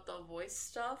cares about the voice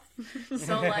stuff.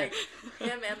 So like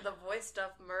him and the voice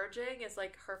stuff merging is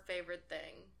like her favorite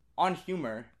thing. On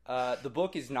humor, the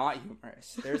book is not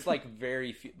humorous. There's like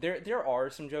very few. There are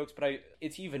some jokes, but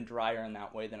it's even drier in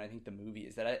that way than I think the movie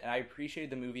is. I appreciated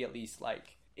the movie, at least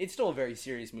like it's still a very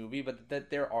serious movie, but that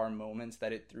there are moments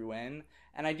that it threw in,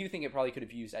 and I do think it probably could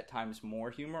have used at times more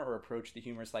humor or approached the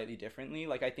humor slightly differently.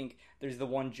 Like I think there's the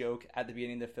one joke at the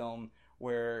beginning of the film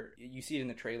where you see it in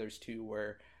the trailers too,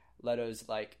 where Leto's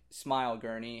like, smile,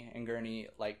 Gurney, and Gurney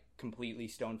like completely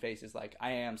stone face is like,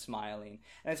 I am smiling,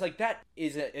 and it's like that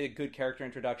is a good character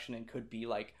introduction and could be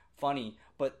like funny,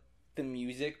 but the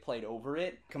music played over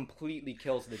it completely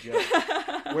kills the joke.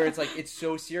 Where it's like it's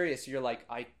so serious, you're like,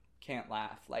 I can't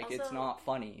laugh, like also, it's not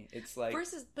funny. It's like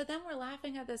but then we're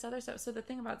laughing at this other stuff. So the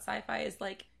thing about sci-fi is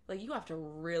like like you have to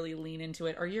really lean into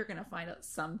it, or you're gonna find out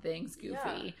some things goofy.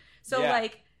 Yeah. So Yeah.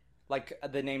 like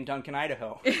the name Duncan,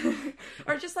 Idaho.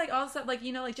 or just like all stuff, like,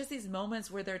 you know, like just these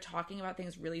moments where they're talking about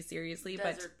things really seriously,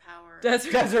 Desert power.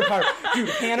 Desert power. Dude,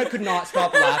 Hannah could not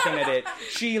stop laughing at it.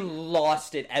 She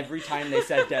lost it every time they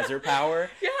said desert power.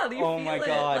 Yeah, Oh my feel it,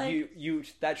 god, like- you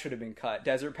that should have been cut.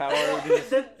 Desert power.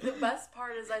 The best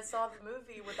part is I saw the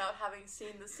movie without having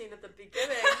seen the scene at the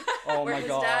beginning Oh where my his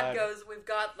god. dad goes, "We've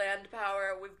got land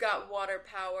power, we've got water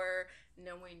power,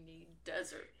 now we need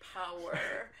desert power."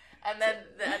 And then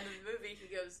the end of the movie,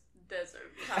 he goes,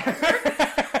 "Desert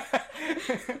power."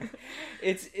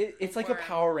 It's like a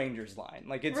Power Rangers line.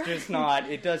 Like it's just not.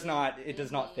 It does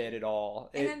not fit at all.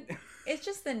 And it's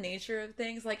just the nature of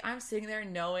things. Like, I'm sitting there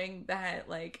knowing that,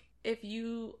 like, if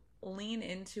you lean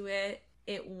into it,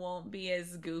 it won't be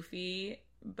as goofy,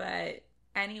 but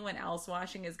anyone else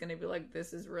watching is going to be like,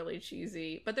 this is really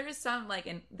cheesy. But there is some, like,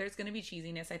 and there's going to be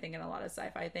cheesiness, I think, in a lot of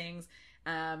sci-fi things.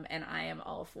 And I am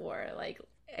all for, like,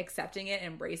 accepting it,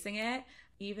 embracing it.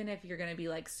 Even if you're going to be,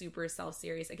 like, super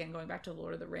self-serious, again, going back to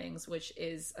Lord of the Rings, which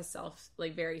is a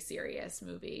very serious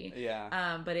movie.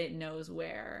 Yeah. But it knows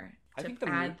where I to think the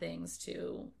add things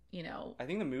to, you know. I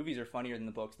think the movies are funnier than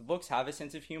the books. The books have a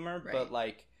sense of humor, Right. but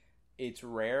like it's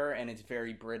rare and it's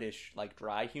very British, like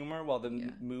dry humor. While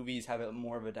the movies have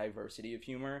more of a diversity of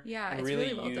humor. Yeah, and it's really,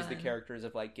 really well use the done. characters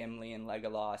of like Gimli and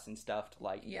Legolas and stuff to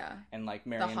like and like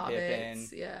Merry and Hobbits, Pippin,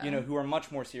 yeah. you know, who are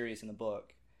much more serious in the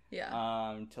book.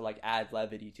 Yeah. To like add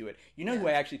levity to it. You know who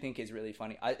I actually think is really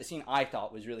funny? A scene I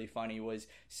thought was really funny was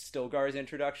Stilgar's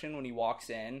introduction when he walks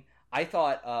in. I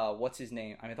thought, what's his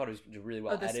name? I mean, I thought it was really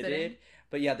well edited. Spitting?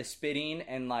 But yeah, the spitting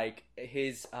and like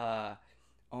his, oh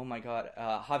my god,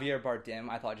 Javier Bardem,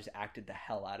 I thought just acted the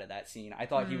hell out of that scene. I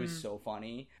thought he was so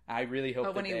funny. I really hope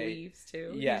that when he leaves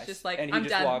too. Yes, He's just like, and he I'm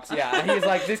just done. walks. Yeah, he's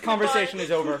like, this conversation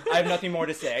is over. I have nothing more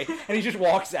to say, and he just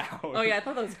walks out. Oh yeah, I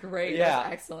thought that was great. Yeah. That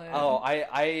was excellent. Oh,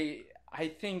 I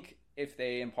think if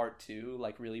they in part 2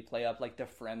 like really play up like the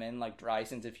Fremen like dry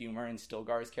sense of humor and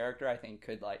Stilgar's character, I think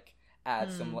could like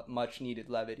add some much needed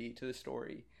levity to the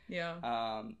story. Yeah.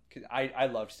 'Cause I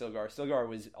loved Stilgar. Stilgar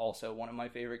was also one of my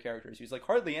favorite characters. He was like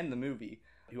hardly in the movie,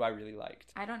 who I really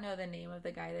liked. I don't know the name of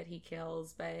the guy that he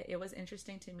kills, but it was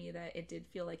interesting to me that it did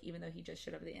feel like even though he just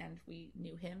showed up at the end, we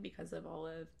knew him because of all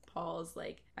of Paul's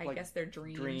like guess their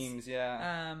dreams. Dreams,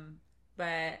 yeah.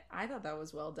 But I thought that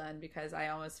was well done because I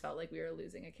almost felt like we were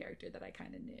losing a character that I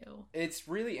kind of knew. It's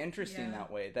really interesting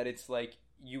that way, that it's like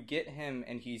you get him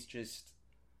and he's just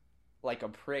like a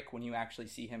prick when you actually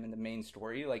see him in the main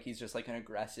story. Like he's just like an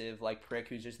aggressive like prick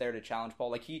who's just there to challenge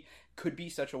Paul. Like he could be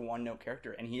such a one-note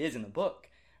character, and he is in the book.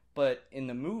 But in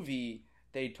the movie,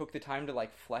 they took the time to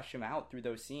like flesh him out through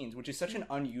those scenes, which is such an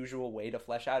unusual way to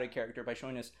flesh out a character by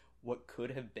showing us what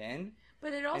could have been.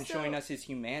 But it also and showing us his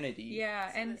humanity.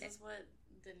 Yeah, So and this is what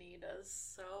Denis does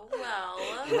so well.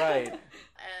 Right.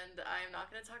 And I'm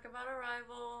not going to talk about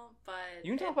Arrival, but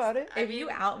You can talk about it. if you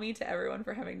out me to everyone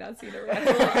for having not seen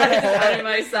Arrival, I just outed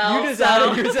myself. You just so-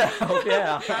 outed yourself,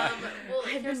 yeah. Well,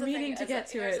 I've here's been the meaning thing. to get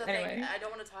to Here's it. the thing. Anyway. I don't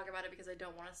want to talk about it because I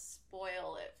don't want to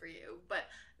spoil it for you. But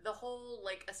the whole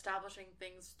like establishing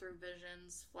things through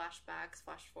visions, flashbacks,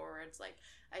 flash forwards, like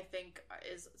I think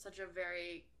is such a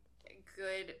very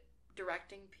good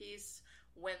directing piece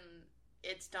when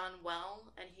it's done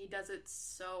well, and he does it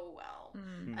so well.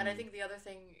 Mm. And I think the other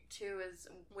thing too is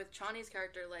with Chani's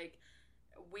character, like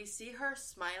we see her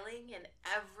smiling in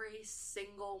every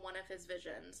single one of his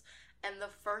visions, and the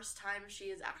first time she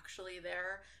is actually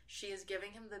there, she is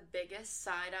giving him the biggest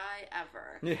side eye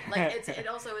ever. Like it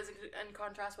also is in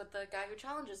contrast with the guy who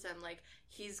challenges him. Like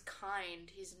he's kind,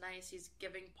 he's nice, he's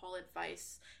giving Paul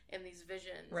advice in these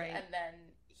visions, Right. and then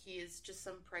he is just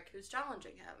some prick who's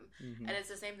challenging him. And it's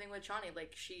the same thing with Chani.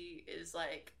 Like she is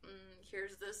like,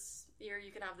 here's this. Here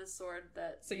you can have this sword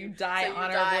that So you die so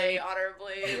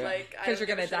honorably. Yeah. Like I Because don't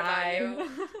you're give a gonna shit about die.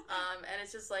 you. And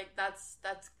it's just like that's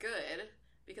good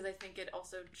because I think it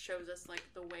also shows us like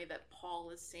the way that Paul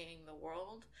is seeing the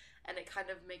world, and it kind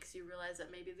of makes you realize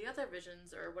that maybe the other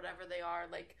visions or whatever they are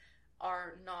like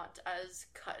are not as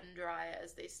cut and dry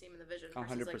as they seem in the vision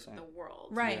versus 100%. like the world.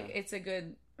 Right. Yeah. It's a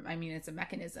good, I mean, it's a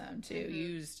mechanism too,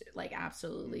 used like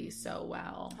absolutely so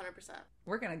well. 100%.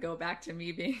 We're going to go back to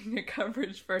me being a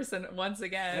coverage person once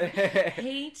again.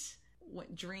 Hate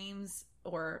what dreams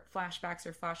or flashbacks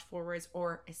or flash forwards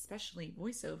or especially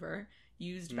voiceover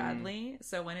used badly.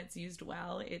 So when it's used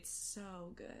well, it's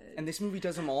so good. And this movie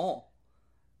does them all.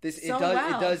 It So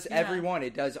well, does yeah. everyone.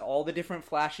 It does all the different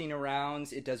flashing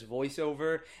arounds. It does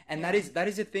voiceover, and that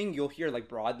is a thing you'll hear like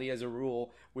broadly as a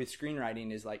rule with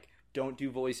screenwriting is like don't do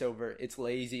voiceover. It's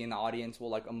lazy, and the audience will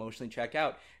like emotionally check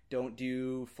out. don't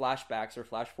do flashbacks or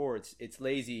flash forwards. It's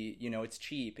lazy, you know, it's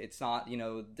cheap. It's not, you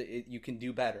know, you can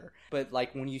do better. But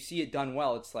like when you see it done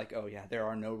well, it's like, oh yeah, there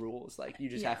are no rules. Like you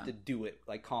just have to do it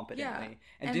like competently.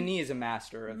 And Denis is a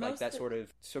master of like that sort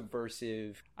of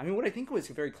subversive. I mean, what I think was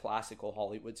very classical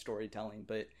Hollywood storytelling,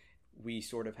 but we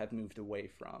sort of have moved away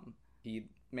from. He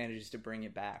manages to bring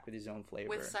it back with his own flavor.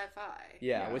 With sci-fi.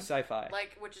 Yeah, with sci-fi.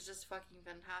 Like, which is just fucking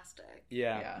fantastic.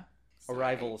 Yeah. Sorry,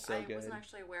 Arrival is so I good. I wasn't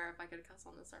actually aware if I could cuss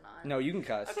on this or not. No, you can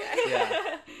cuss. Okay.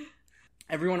 Yeah.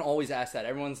 Everyone always asks that.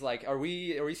 Everyone's like, are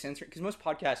we censoring? Because most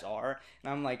podcasts are.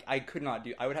 And I'm like, I could not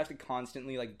do. I would have to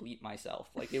constantly like bleep myself.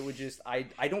 Like it would just, I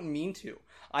don't mean to.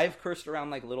 I've cursed around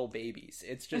like little babies.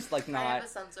 It's just like not. I have a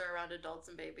censor around adults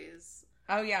and babies.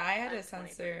 Oh yeah, I had I'm a 23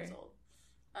 censor. years old.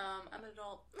 I'm an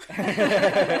adult.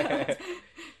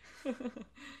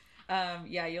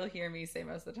 Yeah, you'll hear me say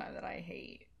most of the time that I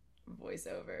hate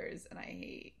voiceovers, and I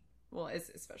hate, well, it's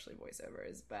especially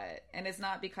voiceovers, and it's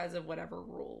not because of whatever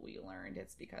rule we learned.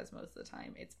 It's because most of the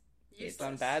time it's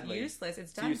done badly. Useless.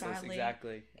 It's done badly.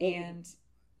 Exactly. And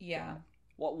yeah.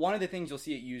 Well, one of the things you'll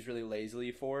see it used really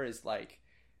lazily for is like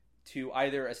to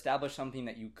either establish something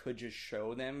that you could just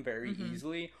show them very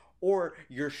easily, or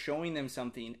you're showing them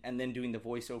something and then doing the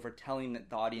voiceover telling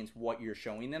the audience what you're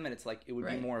showing them, and it's like it would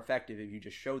be more effective if you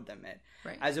just showed them it.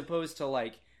 Right. As opposed to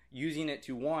like using it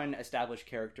to, one, establish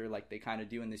character like they kind of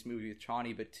do in this movie with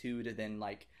Chani, but two, to then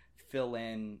like fill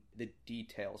in the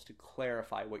details to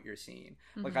clarify what you're seeing.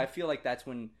 Like I feel like that's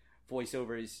when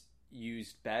voiceover is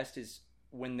used best, is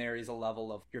when there is a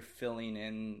level of you're filling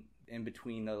in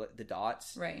between the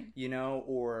dots, right? You know,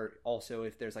 or also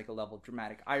if there's like a level of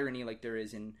dramatic irony like there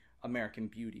is in American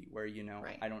Beauty, where, you know,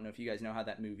 I don't know if you guys know how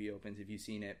that movie opens, if you've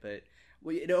seen it, but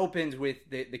it opens with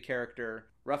the character,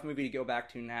 rough movie to go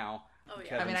back to now,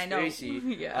 Kevin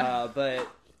Spacey. Yeah. But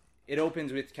it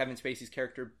opens with Kevin Spacey's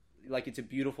character, like it's a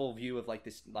beautiful view of like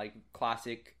this like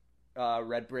classic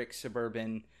red brick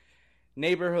suburban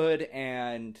neighborhood,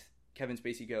 and Kevin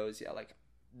Spacey goes, yeah, like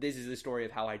this is the story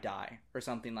of how I die, or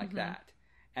something like that.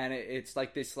 And it's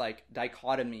like this like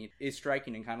dichotomy is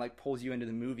striking and kind of like pulls you into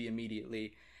the movie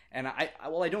immediately. And I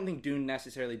don't think Dune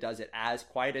necessarily does it as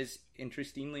quite as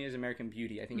interestingly as American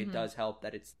Beauty. I think it does help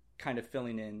that it's kind of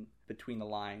filling in between the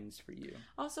lines for you.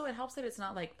 Also, it helps that it's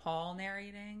not like Paul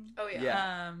narrating. Oh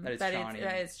yeah. That it's Chani.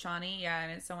 It's Chani,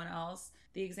 and it's someone else.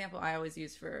 The example I always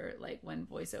use for like when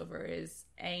voiceover is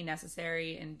A,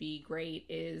 necessary, and B, great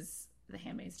is The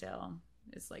Handmaid's Tale.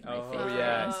 It's like my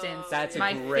favorite instance. That's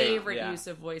my great, favorite use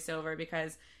of voiceover,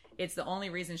 because it's the only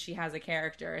reason she has a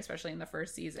character, especially in the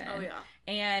first season. Oh yeah.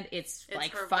 And it's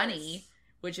like funny, voice,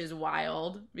 which is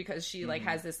wild, because she like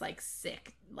has this like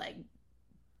sick like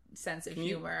sense of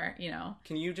humor, you know.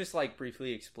 Can you just like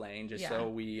briefly explain, just so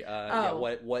we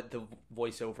what the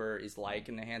voiceover is like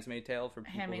in The Handmaid's Tale for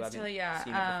people who haven't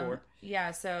seen it before?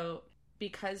 Yeah, so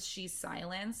because she's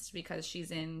silenced, because she's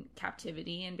in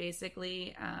captivity and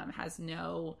basically has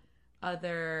no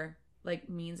other like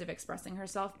means of expressing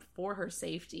herself for her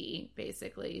safety,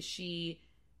 basically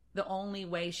the only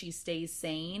way she stays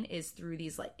sane is through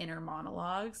these like inner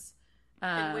monologues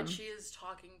in which she is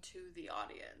talking to the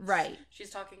audience. Right.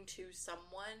 She's talking to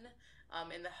someone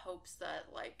in the hopes that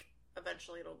like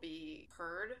eventually it'll be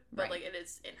heard, but like it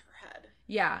is in her head.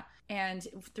 Yeah. And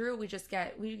through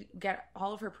we get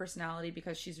all of her personality,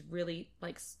 because she's really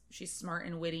like, she's smart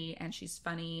and witty and she's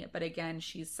funny, but again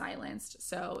she's silenced.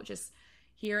 So just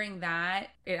hearing that,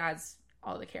 it adds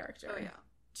all the character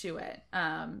to it.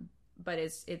 But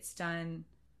it's done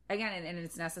again, and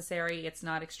it's necessary. It's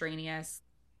not extraneous.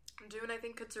 Dune, I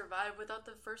think, could survive without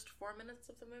the first 4 minutes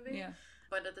of the movie. Yeah.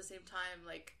 But at the same time,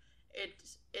 like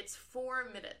it's 4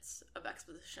 minutes of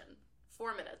exposition.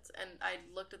 4 minutes, and I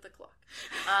looked at the clock.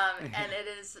 And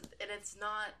it's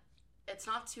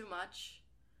not too much.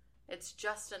 It's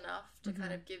just enough to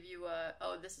kind of give you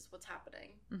this is what's happening.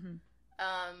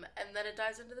 And then it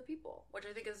dives into the people, which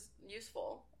I think is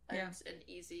useful and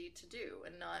easy to do,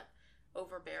 and not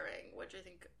overbearing, which I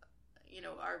think, you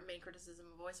know, our main criticism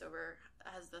of voiceover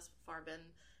has thus far been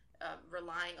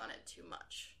relying on it too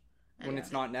much. And when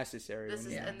it's not necessary. This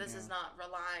is not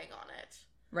relying on it.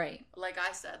 Right. Like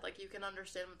I said, like you can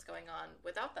understand what's going on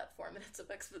without that 4 minutes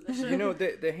of exposition. You know,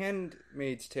 the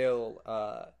Handmaid's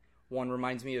Tale one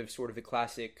reminds me of sort of the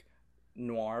classic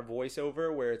noir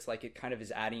voiceover, where it's like it kind of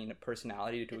is adding a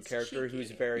personality to a character cheeky.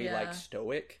 Who's very like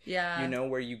stoic. Yeah. You know,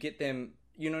 where you get them,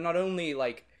 you know, not only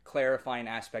like clarifying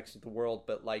aspects of the world,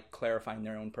 but like clarifying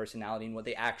their own personality and what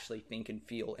they actually think and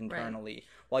feel internally,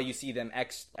 while you see them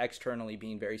externally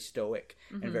being very stoic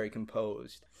and very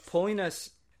composed.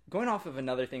 Going off of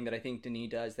another thing that I think Denis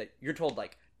does, that you're told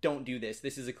like, don't do this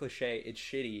is a cliche, it's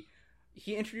shitty,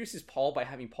 he introduces Paul by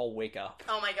having Paul wake up.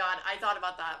 Oh my god, I thought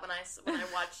about that when I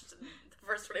watched the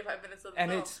first 25 minutes of the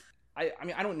And film. it's, I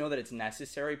mean, I don't know that it's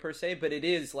necessary per se, but it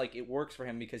is, like, it works for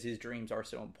him because his dreams are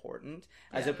so important,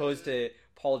 as opposed to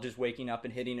Paul just waking up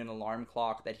and hitting an alarm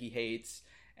clock that he hates,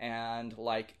 and,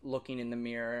 like, looking in the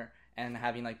mirror and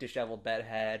having, like, disheveled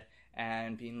bedhead,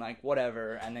 and being like,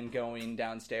 whatever, and then going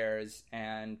downstairs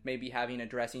and maybe having a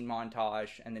dressing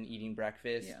montage and then eating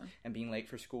breakfast and being late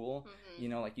for school. You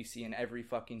know, like you see in every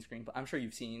fucking screenplay. I'm sure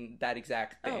you've seen that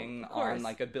exact thing on,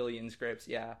 like, a billion scripts.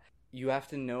 Yeah. You have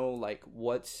to know, like,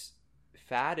 what's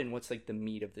fat and what's, like, the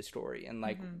meat of the story, and,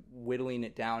 like, whittling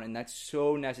it down. And that's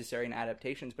so necessary in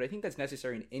adaptations, but I think that's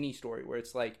necessary in any story where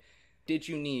it's like, did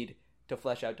you need to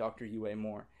flesh out Dr. Yue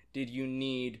more? Did you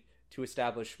need to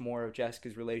establish more of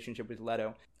Jessica's relationship with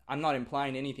Leto? I'm not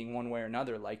implying anything one way or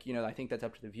another. Like, you know, I think that's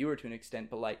up to the viewer to an extent,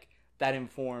 but, like, that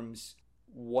informs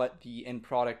what the end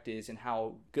product is and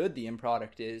how good the end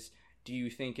product is. Do you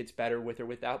think it's better with or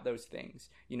without those things?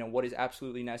 You know, what is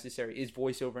absolutely necessary? Is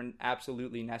voiceover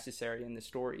absolutely necessary in the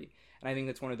story? And I think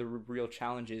that's one of the real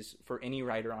challenges for any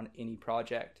writer on any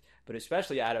project, but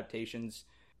especially adaptations.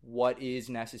 What is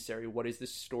necessary? What is the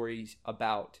story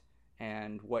about?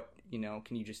 And what, you know,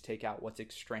 can you just take out what's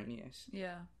extraneous?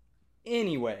 Yeah.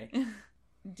 Anyway.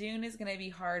 Dune is going to be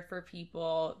hard for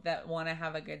people that want to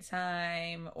have a good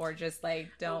time or just, like,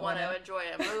 don't want to enjoy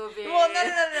a movie. Well,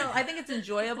 no. I think it's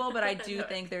enjoyable, but I do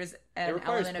think there's an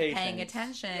element of paying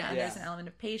attention and there's an element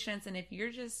of patience. And if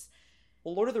you're just...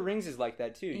 Well, Lord of the Rings is like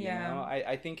that, too, you know?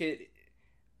 I think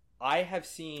I have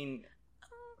seen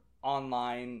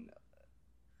online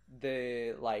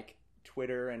the, like,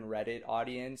 Twitter and Reddit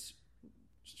audience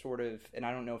sort of, and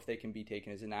I don't know if they can be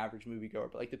taken as an average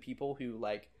moviegoer, but, like, the people who,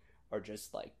 like, are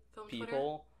just, like, Film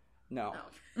people. Twitter?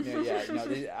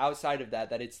 No. Outside of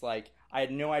that it's like, I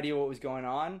had no idea what was going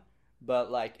on,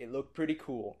 but, like, it looked pretty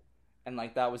cool. And,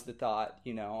 like, that was the thought,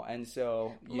 you know? And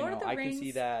so, you Lord know, of the I Rings, can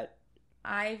see that.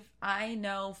 I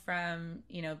know from,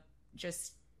 you know,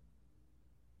 just,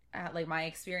 like, my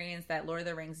experience that Lord of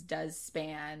the Rings does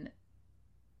span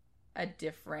a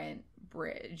different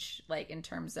bridge, like, in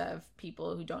terms of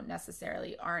people who aren't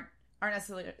necessarily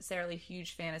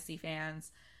huge fantasy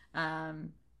fans,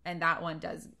 and that one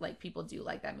does, like, people do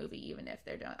like that movie even if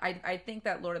they're done. I think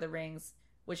that Lord of the Rings,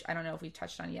 which I don't know if we've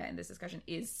touched on yet in this discussion,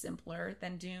 is simpler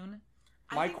than Dune.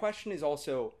 My question is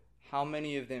also, how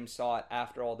many of them saw it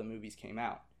after all the movies came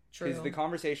out? Because the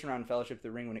conversation around Fellowship of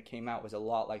the Ring when it came out was a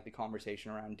lot like the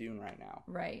conversation around Dune right now.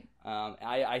 Right.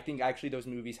 I think actually those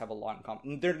movies have a lot in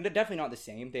common. They're definitely not the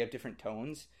same. They have different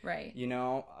tones. Right. You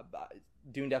know,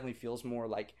 Dune definitely feels more,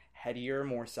 like, headier,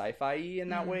 more sci-fi-y in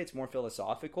that way. It's more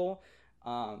philosophical,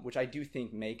 which I do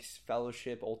think makes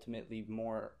Fellowship ultimately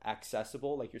more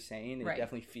accessible, like you're saying. It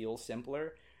definitely feels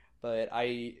simpler. But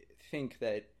I think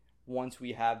that once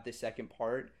we have the second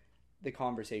part, the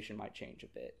conversation might change a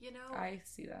bit. You know, I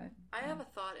see that. I have a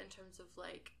thought in terms of,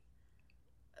 like,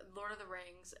 Lord of the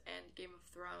Rings and Game of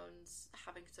Thrones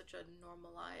having such a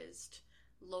normalized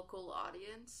local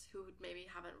audience who maybe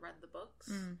haven't read the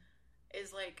books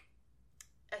is, like,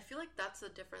 I feel like that's the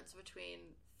difference between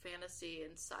fantasy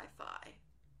and sci-fi.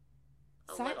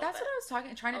 That's what I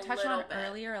was trying to touch on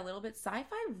earlier a little bit.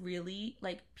 Sci-fi really,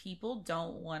 like, people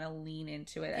don't want to lean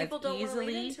into it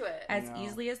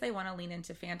easily as they want to lean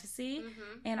into fantasy.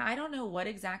 And I don't know what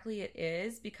exactly it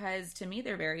is, because to me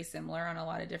they're very similar on a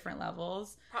lot of different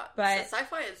levels. But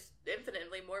sci-fi is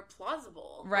infinitely more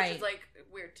plausible, right? Which is, like,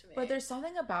 weird to me. But there's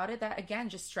something about it that, again,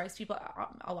 just strikes people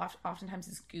a lot. Oftentimes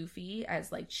as goofy,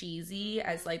 as, like, cheesy,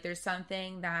 as, like, there's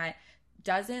something that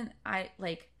doesn't,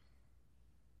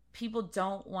 people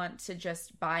don't want to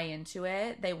just buy into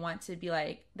it. They want to be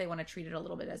like, they want to treat it a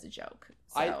little bit as a joke.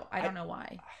 So I don't know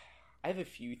why. I have a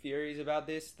few theories about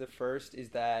this. The first is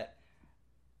that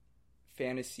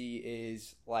fantasy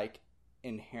is, like,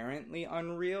 inherently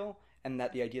unreal, and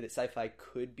that the idea that sci-fi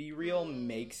could be real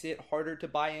makes it harder to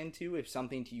buy into if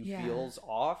something to you feels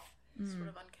off. Sort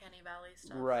of uncanny valley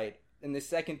stuff. Right. And the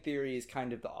second theory is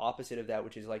kind of the opposite of that,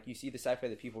 which is, like, you see the sci-fi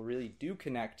that people really do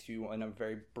connect to in a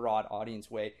very broad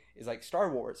audience way is, like,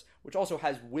 Star Wars, which also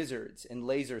has wizards and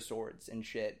laser swords and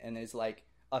shit, and is, like,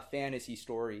 a fantasy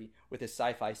story with a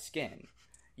sci-fi skin,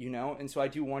 you know? And so I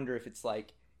do wonder if it's,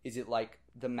 like, is it, like,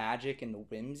 the magic and the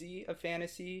whimsy of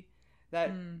fantasy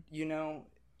that, you know,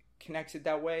 connects it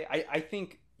that way? I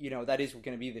think, you know, that is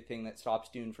going to be the thing that stops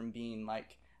Dune from being,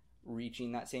 like,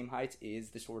 reaching that same heights,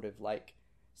 is the sort of, like,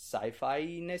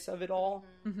 sci-fi-ness of it all,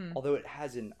 although it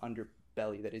has an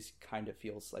underbelly that is kind of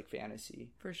feels like fantasy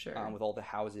for sure, with all the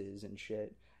houses and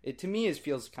shit. It to me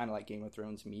feels kind of like Game of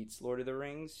Thrones meets Lord of the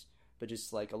Rings, but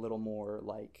just, like, a little more,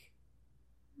 like,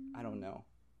 I don't know,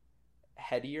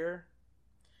 headier.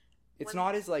 It's When-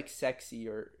 not as like sexy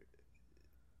or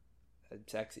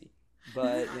sexy,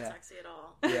 but Not yeah, sexy at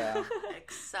all. yeah.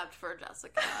 Except for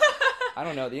Jessica. I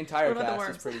don't know. The entire What about the cast is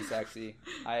worms? pretty sexy.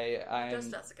 I'm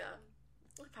Just Jessica.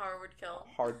 Power would kill.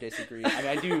 hard disagree. I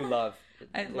mean, I do love.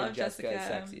 I love Jessica. Is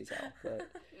Jessica. sexy as hell, but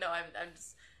No, I'm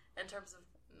just in terms of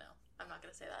no, I'm not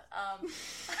gonna say that.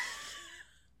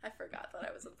 I forgot that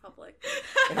I was in public.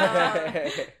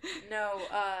 No,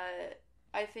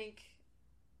 I think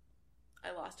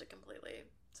I lost it completely.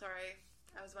 Sorry,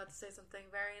 I was about to say something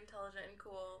very intelligent and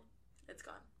cool. It's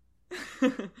gone.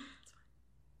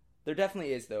 there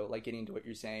definitely is, though. Like getting to what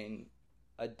you're saying,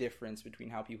 a difference between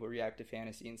how people react to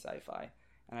fantasy and sci-fi,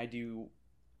 and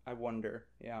I wonder,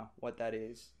 yeah, what that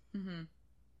is. Mm-hmm.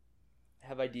 I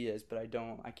have ideas, but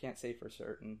I can't say for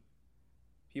certain.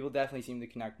 People definitely seem to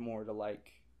connect more to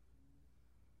like.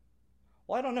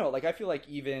 Well, I don't know. Like, I feel like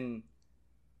even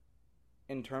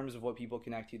in terms of what people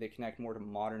connect to, they connect more to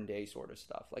modern day sort of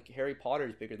stuff. Like, Harry Potter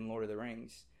is bigger than Lord of the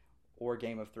Rings or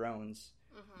Game of Thrones,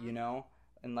 you know?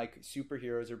 And, like,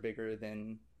 superheroes are bigger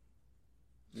than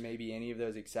maybe any of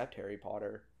those except Harry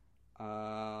Potter.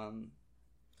 I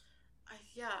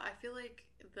feel like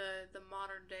the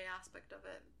modern day aspect of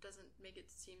it doesn't make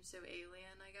it seem so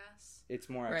alien, I guess. It's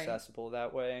more Right. accessible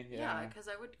that way. Yeah, because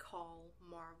I would call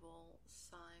Marvel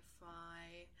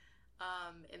sci-fi,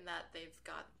 in that they've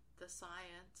got the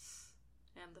science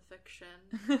and the fiction.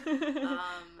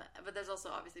 But there's also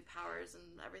obviously powers and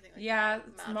everything like Yeah,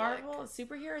 that. Magic. Marvel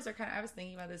superheroes are kind of. I was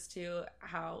thinking about this too,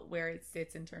 where it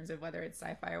sits in terms of whether it's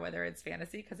sci-fi or whether it's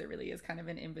fantasy, because it really is kind of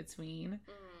an in between.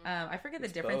 I forget the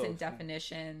It's difference in both, yeah.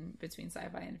 definition between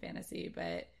sci-fi and fantasy,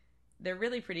 but they're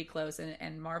really pretty close,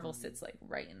 and Marvel sits like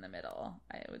right in the middle.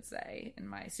 I would say, and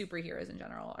my superheroes in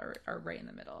general are right in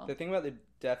the middle. The thing about the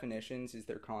definitions is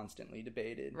they're constantly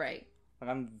debated. Right. Like,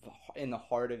 I'm in the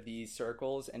heart of these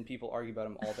circles, and people argue about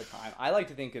them all the time. I like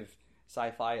to think of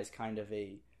sci-fi as kind of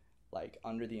a, like,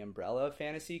 under the umbrella of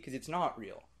fantasy, because it's not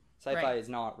real. Sci-fi Right. is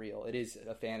not real. It is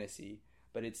a fantasy,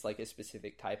 but it's, like, a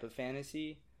specific type of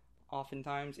fantasy,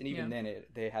 oftentimes. And even then,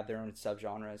 they have their own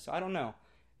subgenres. So I don't know.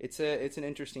 It's an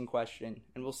interesting question,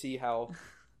 and we'll see how,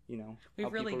 how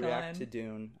We've really people react gone- to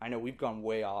Dune. I know we've gone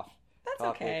way off That's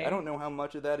topic. okay. I don't know how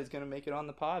much of that is going to make it on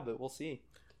the pod, but we'll see.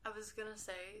 I was gonna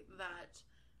say that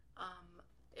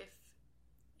if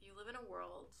you live in a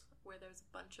world where there's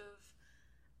a bunch of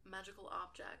magical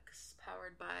objects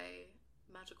powered by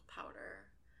magical powder,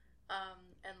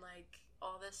 and like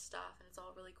all this stuff, and it's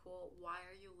all really cool, why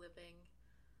are you living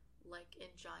like in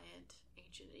giant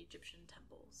ancient Egyptian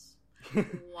temples?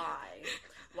 Why?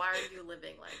 Why are you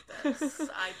living like this?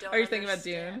 I don't. Are you thinking about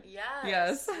understand. Dune? Yes.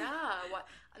 Yes. Yeah. Why?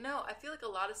 No, I feel like a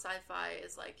lot of sci-fi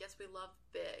is like, yes, we love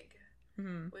big.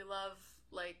 Mm-hmm. We love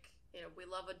we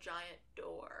love a giant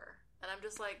door, and I'm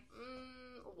just like,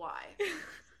 why?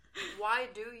 Why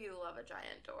do you love a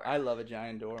giant door? I love a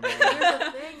giant door, man. Here's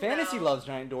the thing, Fantasy though. loves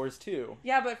giant doors too.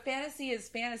 Yeah, but fantasy is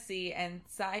fantasy, and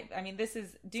I mean, this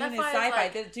is Dune is Sci-fi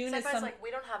sci-fi. Like, Dune is sci-fi's some. like, we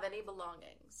don't have any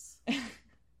belongings.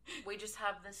 We just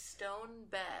have this stone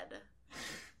bed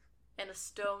and a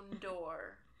stone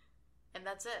door, and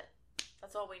that's it.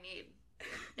 That's all we need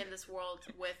in this world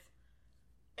with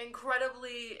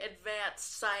incredibly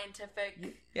advanced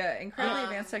scientific. Yeah, incredibly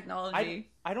advanced technology.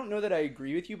 I don't know that I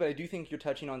agree with you, but I do think you're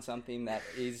touching on something that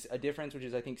is a difference, which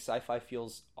is I think sci-fi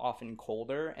feels often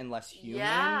colder and less human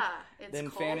Yeah, it's than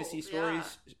cold, fantasy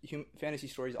stories. Fantasy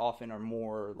stories often are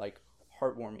more like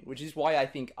heartwarming, which is why I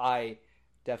think I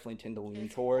definitely tend to lean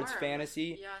It's towards warm.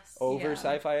 fantasy Yes. over Yeah.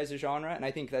 sci-fi as a genre, and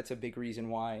I think that's a big reason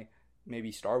why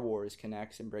maybe Star Wars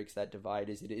connects and breaks that divide,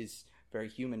 is it is very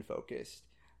human focused.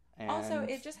 And Also,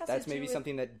 it just has to that's do maybe with-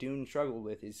 something that Dune struggled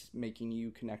with, is making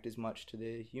you connect as much to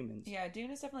the humans. Yeah,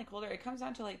 Dune is definitely colder. It comes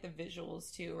down to like the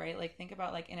visuals too, right? Like think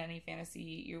about like in any fantasy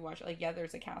you watch, like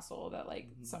there's a castle that like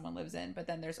someone lives in, but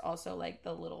then there's also like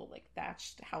the little like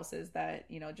thatched houses that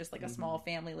just like a small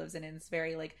family lives in, and it's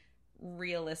very like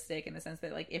realistic in the sense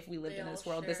that like if we lived They in this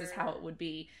all world, this is share- how it would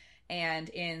be. And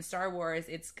in Star Wars,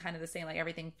 it's kind of the same. Like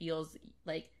everything feels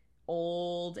like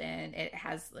old, and it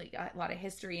has like a lot of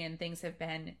history, and things have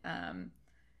been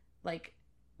like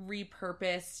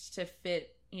repurposed to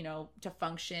fit, to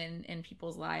function in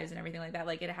people's lives and everything like that.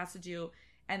 Like it has to do,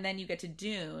 and then you get to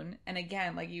Dune, and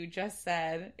again, like you just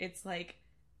said, it's like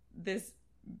this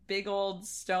big old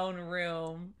stone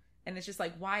room, and it's just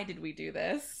like, why did we do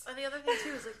this? And the other thing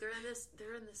too is like they're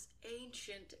in this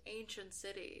ancient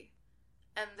city,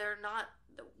 and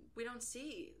we don't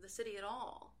see the city at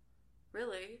all,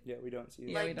 really. Yeah, we don't see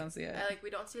that. Yeah, we don't see it. Like we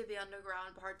don't see the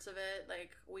underground parts of it.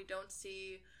 Like we don't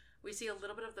see we see a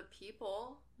little bit of the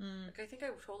people. Mm. Like, I think I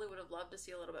totally would have loved to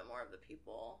see a little bit more of the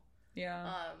people.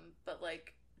 Yeah. But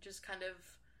like, just kind of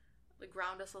like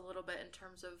ground us a little bit in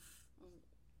terms of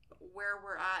where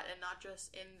we're at, and not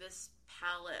just in this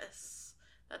palace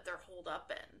that they're holed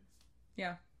up in.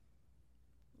 Yeah.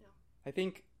 I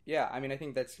think, yeah, I mean, I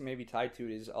think that's maybe tied to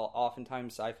it is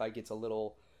oftentimes sci-fi gets a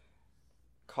little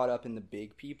caught up in the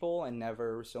big people and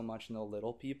never so much in the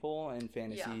little people, and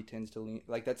fantasy tends to lean,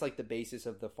 like, that's like the basis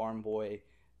of the farm boy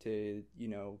to, you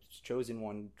know, chosen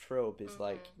one trope is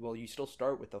like, well, you still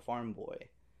start with the farm boy.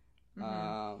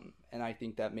 And I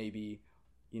think that maybe,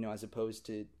 you know, as opposed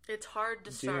to it's hard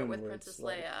to start Dune, with where Princess it's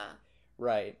like- Leia.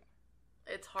 right,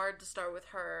 It's hard to start with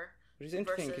her, which is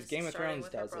interesting because versus Game of starting Thrones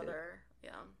with her does it. brother. Yeah.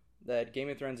 That Game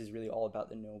of Thrones is really all about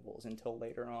the nobles until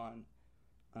later on.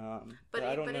 But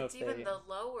I don't know it's if even they... the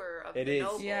lower of It the is.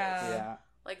 nobles. Yeah.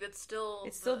 Like, it's still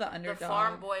the underdog. the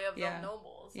farm boy of Yeah. the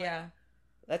nobles. Like, Yeah.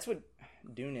 That's what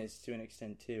Dune is to an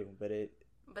extent too, but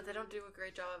But they don't do a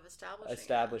great job of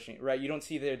establishing right. You don't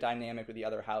see their dynamic with the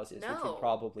other houses, which No. would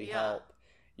probably Yeah. help.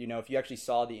 You know, if you actually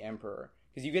saw the Emperor,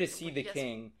 because you get to see the Yes.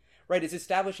 king, right? It's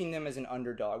establishing them as an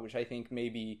underdog, which I think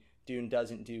maybe Dune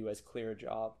doesn't do as clear a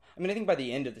job. I mean, I think by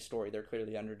the end of the story, they're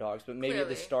clearly underdogs, but maybe at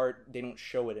the Clearly. start, they don't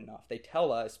show it enough. They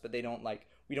tell us, but they don't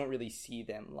we don't really see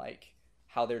them like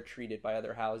how they're treated by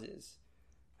other houses,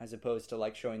 as opposed to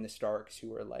like showing the Starks,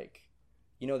 who are like,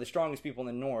 you know, the strongest people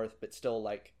in the North, but still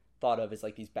like thought of as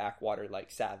like these backwater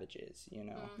like savages, you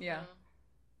know. Yeah.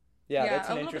 Yeah, that's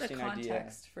an a little interesting bit of idea.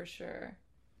 context for sure.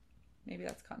 Maybe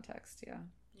that's context. Yeah.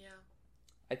 Yeah.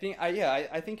 I think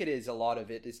I think it is, a lot of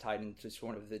it is tied into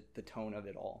sort of the tone of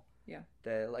it all. Yeah.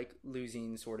 The like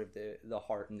losing sort of the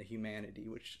heart and the humanity,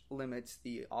 which limits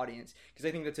the audience, because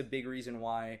I think that's a big reason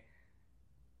why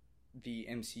the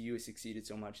MCU has succeeded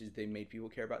so much, is they made people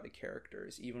care about the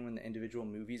characters. Even when the individual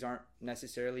movies aren't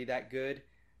necessarily that good,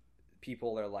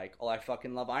 people are like, oh, I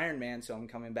fucking love Iron Man, so I'm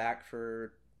coming back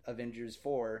for Avengers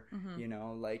 4. You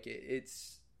know, like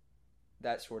it's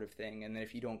that sort of thing. And then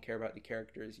if you don't care about the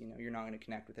characters, you know, you're not going to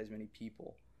connect with as many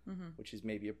people, which is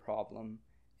maybe a problem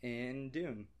in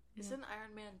Dune. Isn't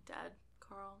Iron Man dead,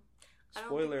 Carl?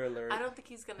 Spoiler alert. I don't think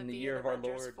he's going to In the be year in of our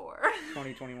Avengers Lord 4.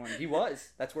 2021. He was.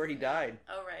 That's where he died.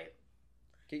 Oh, right.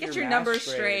 Get your math numbers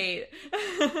straight.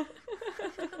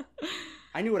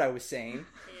 I knew what I was saying.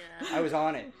 Yeah. I was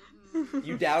on it.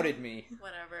 You doubted me.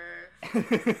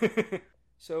 Whatever.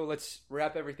 So let's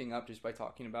wrap everything up just by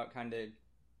talking about kind of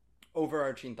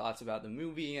overarching thoughts about the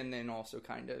movie, and then also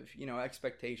kind of, you know,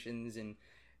 expectations and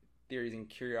theories and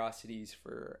curiosities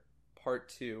for part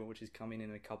 2, which is coming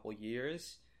in a couple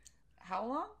years. How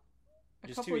long?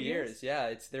 Just 2 years.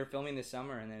 Yeah, they're filming this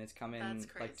summer, and then it's coming That's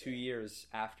like crazy. 2 years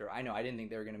after. I know, I didn't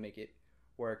think they were going to make it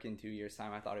work in 2 years'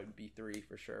 time. I thought it would be 3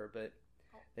 for sure, but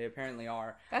they apparently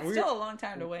are. That's And still a long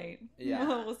time to wait. Yeah.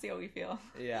 We'll see how we feel.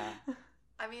 Yeah.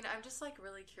 I mean, I'm just like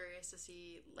really curious to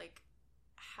see like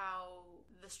how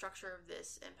the structure of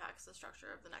this impacts the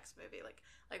structure of the next movie. Like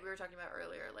we were talking about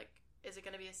earlier, like, is it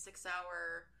going to be a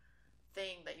 6-hour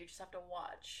thing that you just have to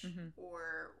watch,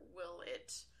 or will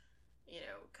it, you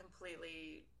know,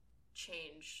 completely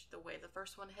change the way the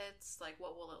first one hits? Like,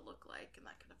 what will it look like, and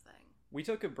that kind of thing. We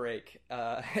took a break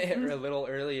a little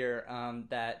earlier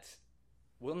that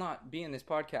will not be in this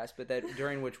podcast, but that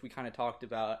during which we kind of talked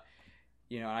about,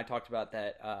 you know, and I talked about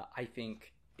that I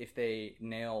think if they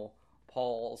nail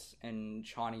Paul's and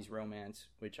Chani's romance,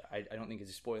 which I don't think is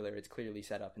a spoiler, it's clearly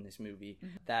set up in this movie,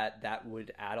 that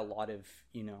would add a lot of,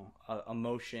 you know,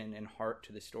 emotion and heart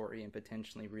to the story, and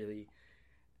potentially really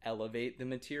elevate the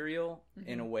material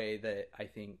in a way that I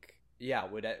think, yeah,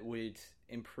 would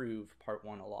improve part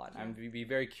 1 a lot. Yeah. I'd be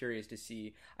very curious to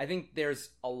see. I think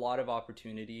there's a lot of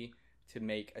opportunity to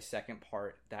make a second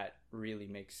part that really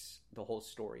makes the whole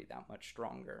story that much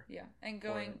stronger. Yeah. And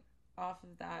going off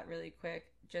of that really quick,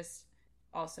 just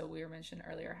also we were mentioned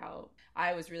earlier how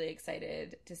I was really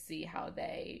excited to see how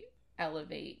they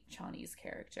elevate Chani's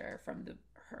character from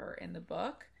her in the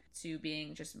book to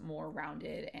being just more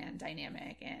rounded and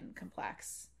dynamic and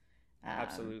complex.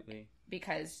 Absolutely.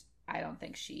 Because I don't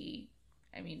think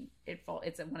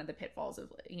it's one of the pitfalls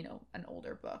of, you know, an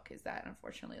older book, is that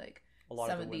unfortunately like A lot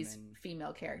some of of the these women-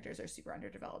 female characters are super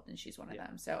underdeveloped, and she's one of Yeah.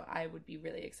 them. So I would be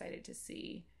really excited to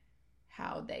see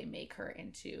how they make her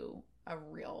into a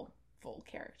real full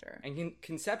character. And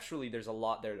conceptually, there's a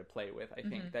lot there to play with. I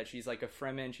think that she's like a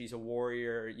Fremen, she's a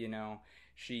warrior, you know,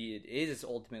 she is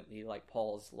ultimately like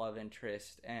Paul's love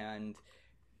interest, and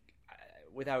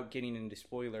without getting into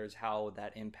spoilers, how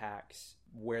that impacts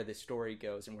where the story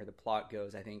goes and where the plot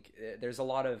goes. I think there's a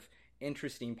lot of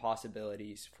interesting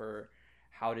possibilities for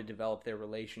how to develop their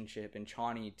relationship, and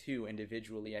Chani too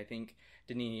individually. I think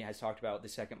Denis has talked about the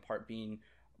second part being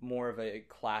more of a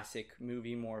classic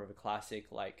movie, more of a classic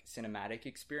like cinematic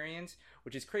experience,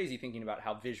 which is crazy thinking about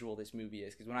how visual this movie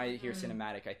is, because when I hear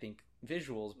cinematic I think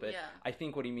visuals, but I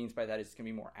think what he means by that is it's going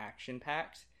to be more action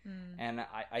packed. And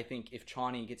I think if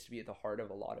Chani gets to be at the heart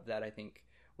of a lot of that, I think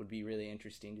would be really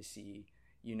interesting to see,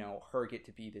 you know, her get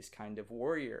to be this kind of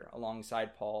warrior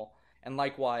alongside Paul. And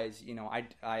likewise, you know,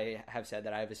 I have said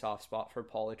that I have a soft spot for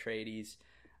Paul Atreides,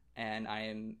 and I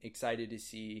am excited to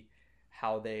see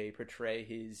how they portray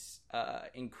his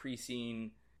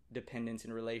increasing dependence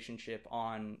and relationship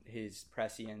on his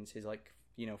prescience, his like,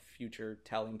 you know, future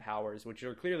telling powers, which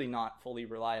are clearly not fully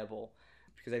reliable,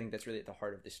 because I think that's really at the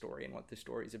heart of the story and what the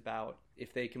story is about.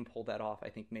 If they can pull that off, I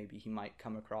think maybe he might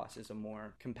come across as a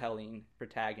more compelling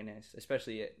protagonist,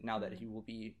 especially now that he will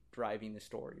be driving the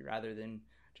story rather than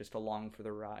just along for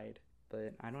the ride.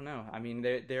 But I don't know. I mean,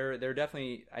 there are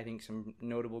definitely, I think, some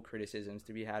notable criticisms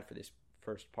to be had for this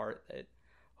first part that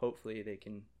hopefully they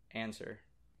can answer.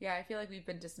 Yeah, I feel like we've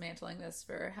been dismantling this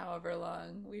for however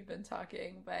long we've been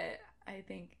talking, but I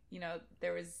think, you know,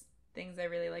 there was things I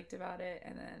really liked about it,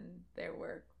 and then there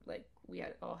were, like,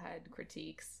 all had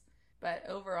critiques. But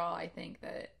overall, I think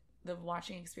that the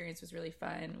watching experience was really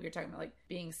fun. We were talking about, like,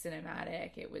 being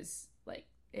cinematic. It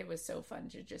was so fun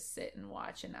to just sit and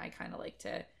watch, and I kind of like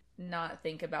to not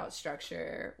think about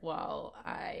structure while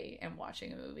I am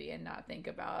watching a movie and not think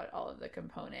about all of the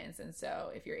components. And so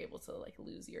if you're able to like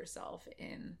lose yourself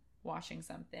in watching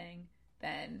something,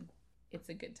 then it's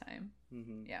a good time.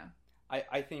 Yeah.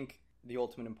 I think the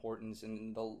ultimate importance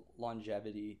and the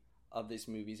longevity of this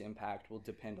movie's impact will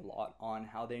depend a lot on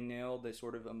how they nail the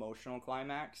sort of emotional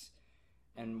climax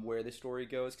and where the story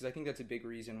goes. Because I think that's a big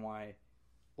reason why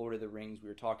Lord of the Rings, we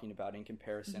were talking about in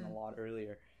comparison a lot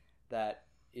earlier, that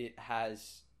it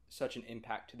has such an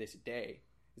impact to this day.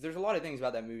 There's a lot of things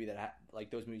about that movie that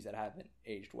like those movies that haven't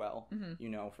aged well, you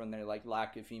know, from their like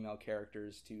lack of female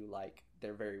characters to like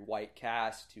their very white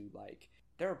cast to like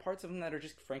there are parts of them that are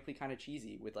just frankly kind of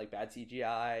cheesy with like bad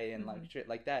CGI and like shit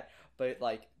like that, but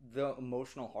like the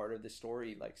emotional heart of the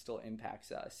story like still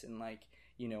impacts us. And like,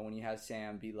 you know, when you have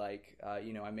Sam be like,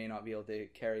 you know, I may not be able to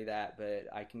carry that, but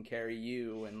I can carry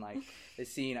you, and like the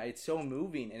scene, it's so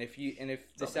moving. And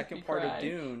if the second part of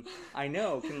Dune, I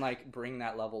know, can like bring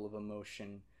that level of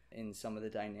emotion in some of the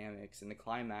dynamics and the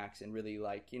climax, and really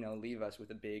like, you know, leave us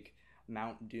with a big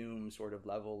Mount Doom sort of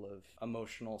level of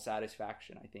emotional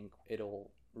satisfaction, I think it'll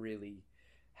really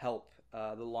help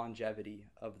the longevity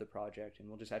of the project. And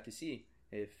we'll just have to see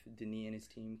if Denis and his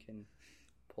team can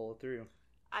pull it through.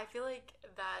 I feel like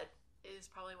that is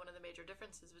probably one of the major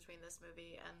differences between this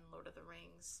movie and Lord of the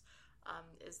Rings,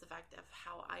 is the fact of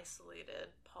how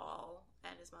isolated Paul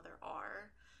and his mother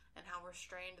are, and how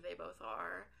restrained they both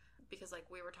are. Because, like,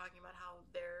 we were talking about how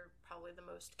they're probably the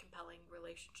most compelling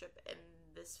relationship in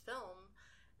this film,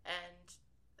 and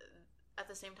at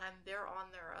the same time, they're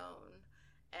on their own.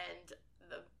 And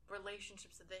the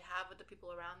relationships that they have with the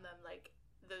people around them, like,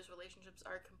 those relationships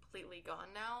are completely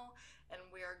gone now, and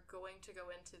we are going to go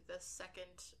into the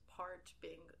second part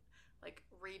being like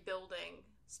rebuilding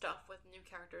stuff with new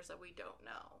characters that we don't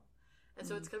know. And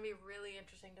so it's going to be really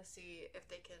interesting to see if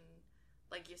they can,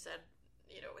 like you said,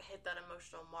 you know, hit that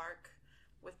emotional mark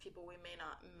with people we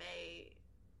may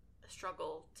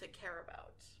struggle to care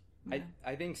about.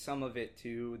 I think some of it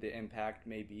too, the impact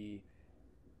may be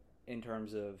in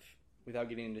terms of, without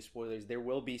getting into spoilers, there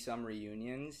will be some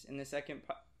reunions in the second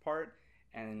part,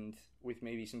 and with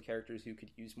maybe some characters who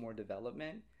could use more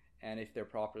development. And if they're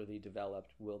properly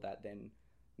developed, will that then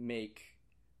make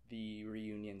the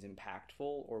reunions impactful,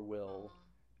 or will,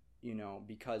 you know,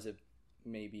 because of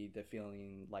maybe the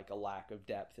feeling like a lack of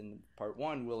depth in part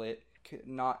one, will it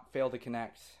not fail to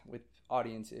connect with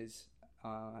audiences?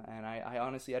 And I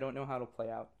honestly, I don't know how it'll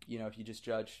play out. You know, if you just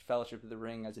judge Fellowship of the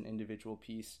Ring as an individual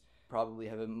piece, probably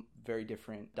have a very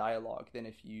different dialogue than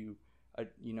if you,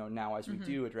 you know, now as we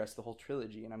do address the whole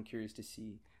trilogy. And I'm curious to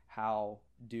see how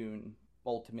Dune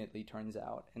ultimately turns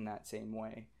out in that same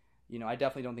way. You know, I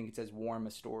definitely don't think it's as warm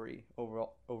a story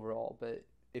overall, but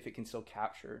if it can still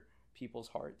capture people's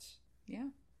hearts. Yeah.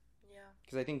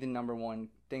 Because I think the number one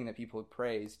thing that people have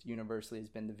praised universally has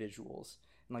been the visuals.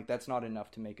 And, like, that's not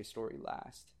enough to make a story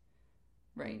last.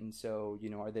 Right. And so, you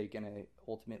know, are they going to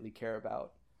ultimately care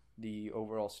about the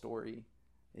overall story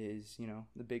is, you know,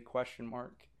 the big question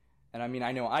mark. And I mean,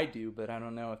 I know I do, but I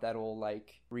don't know if that'll,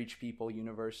 like, reach people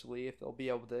universally, if they'll be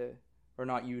able to, or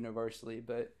not universally,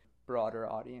 but broader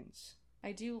audience.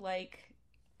 I do like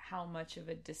how much of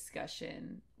a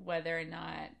discussion, whether or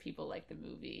not people like the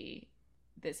movie,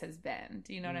 this has been.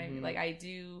 Do you know what I mean? Like,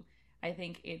 I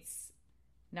think it's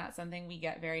not something we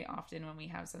get very often when we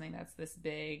have something that's this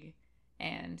big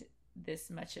and this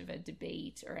much of a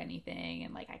debate or anything.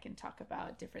 And like I can talk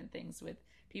about different things with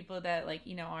people that like,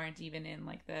 you know, aren't even in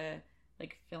like the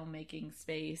like filmmaking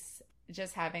space.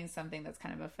 Just having something that's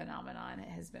kind of a phenomenon, it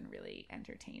has been really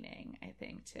entertaining, I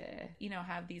think, to, you know,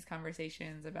 have these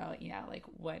conversations about, yeah, like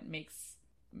what makes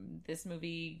this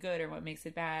movie good or what makes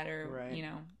it bad or, Right. you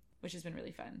know, which has been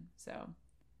really fun. So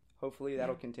Hopefully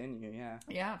that'll continue, yeah.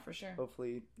 yeah, for sure.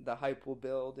 Hopefully the hype will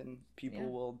build and people Yeah.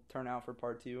 will turn out for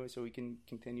part 2 so we can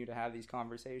continue to have these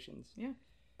conversations. Yeah.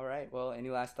 All right, well, any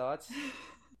last thoughts?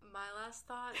 My last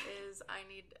thought is I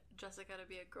need Jessica to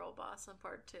be a girl boss in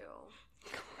part 2.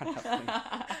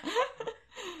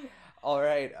 All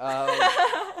right,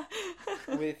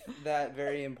 with that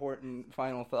very important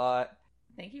final thought,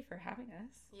 Thank you for having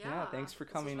us. Yeah, thanks for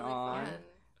this was coming really on. fun.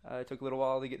 it took a little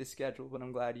while to get the schedule, but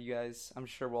I'm glad I'm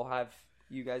sure we'll have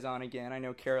you guys on again. I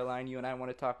know, Caroline, you and I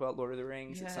want to talk about Lord of the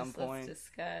Rings at some point. Let's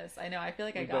discuss. I know, I feel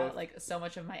like I We got both- like so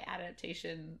much of my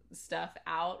adaptation stuff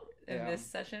out in Yeah. this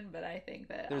session, but I think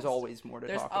that There's always more to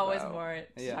there's talk always about. more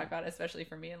to Yeah. talk about, especially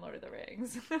for me in Lord of the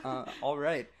Rings. All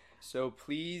right. So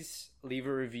please leave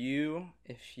a review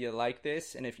if you like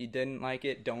this, and if you didn't like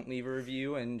it, don't leave a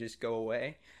review and just go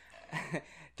away.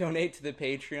 Donate to the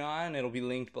Patreon. It'll be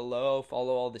linked below.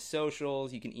 Follow all the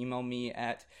socials. You can email me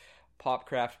at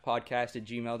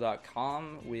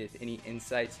popcraftpodcast@gmail.com with any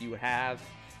insights you have.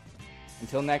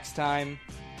 Until next time,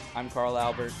 I'm Carl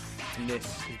Albert, and this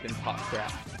has been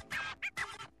Popcraft.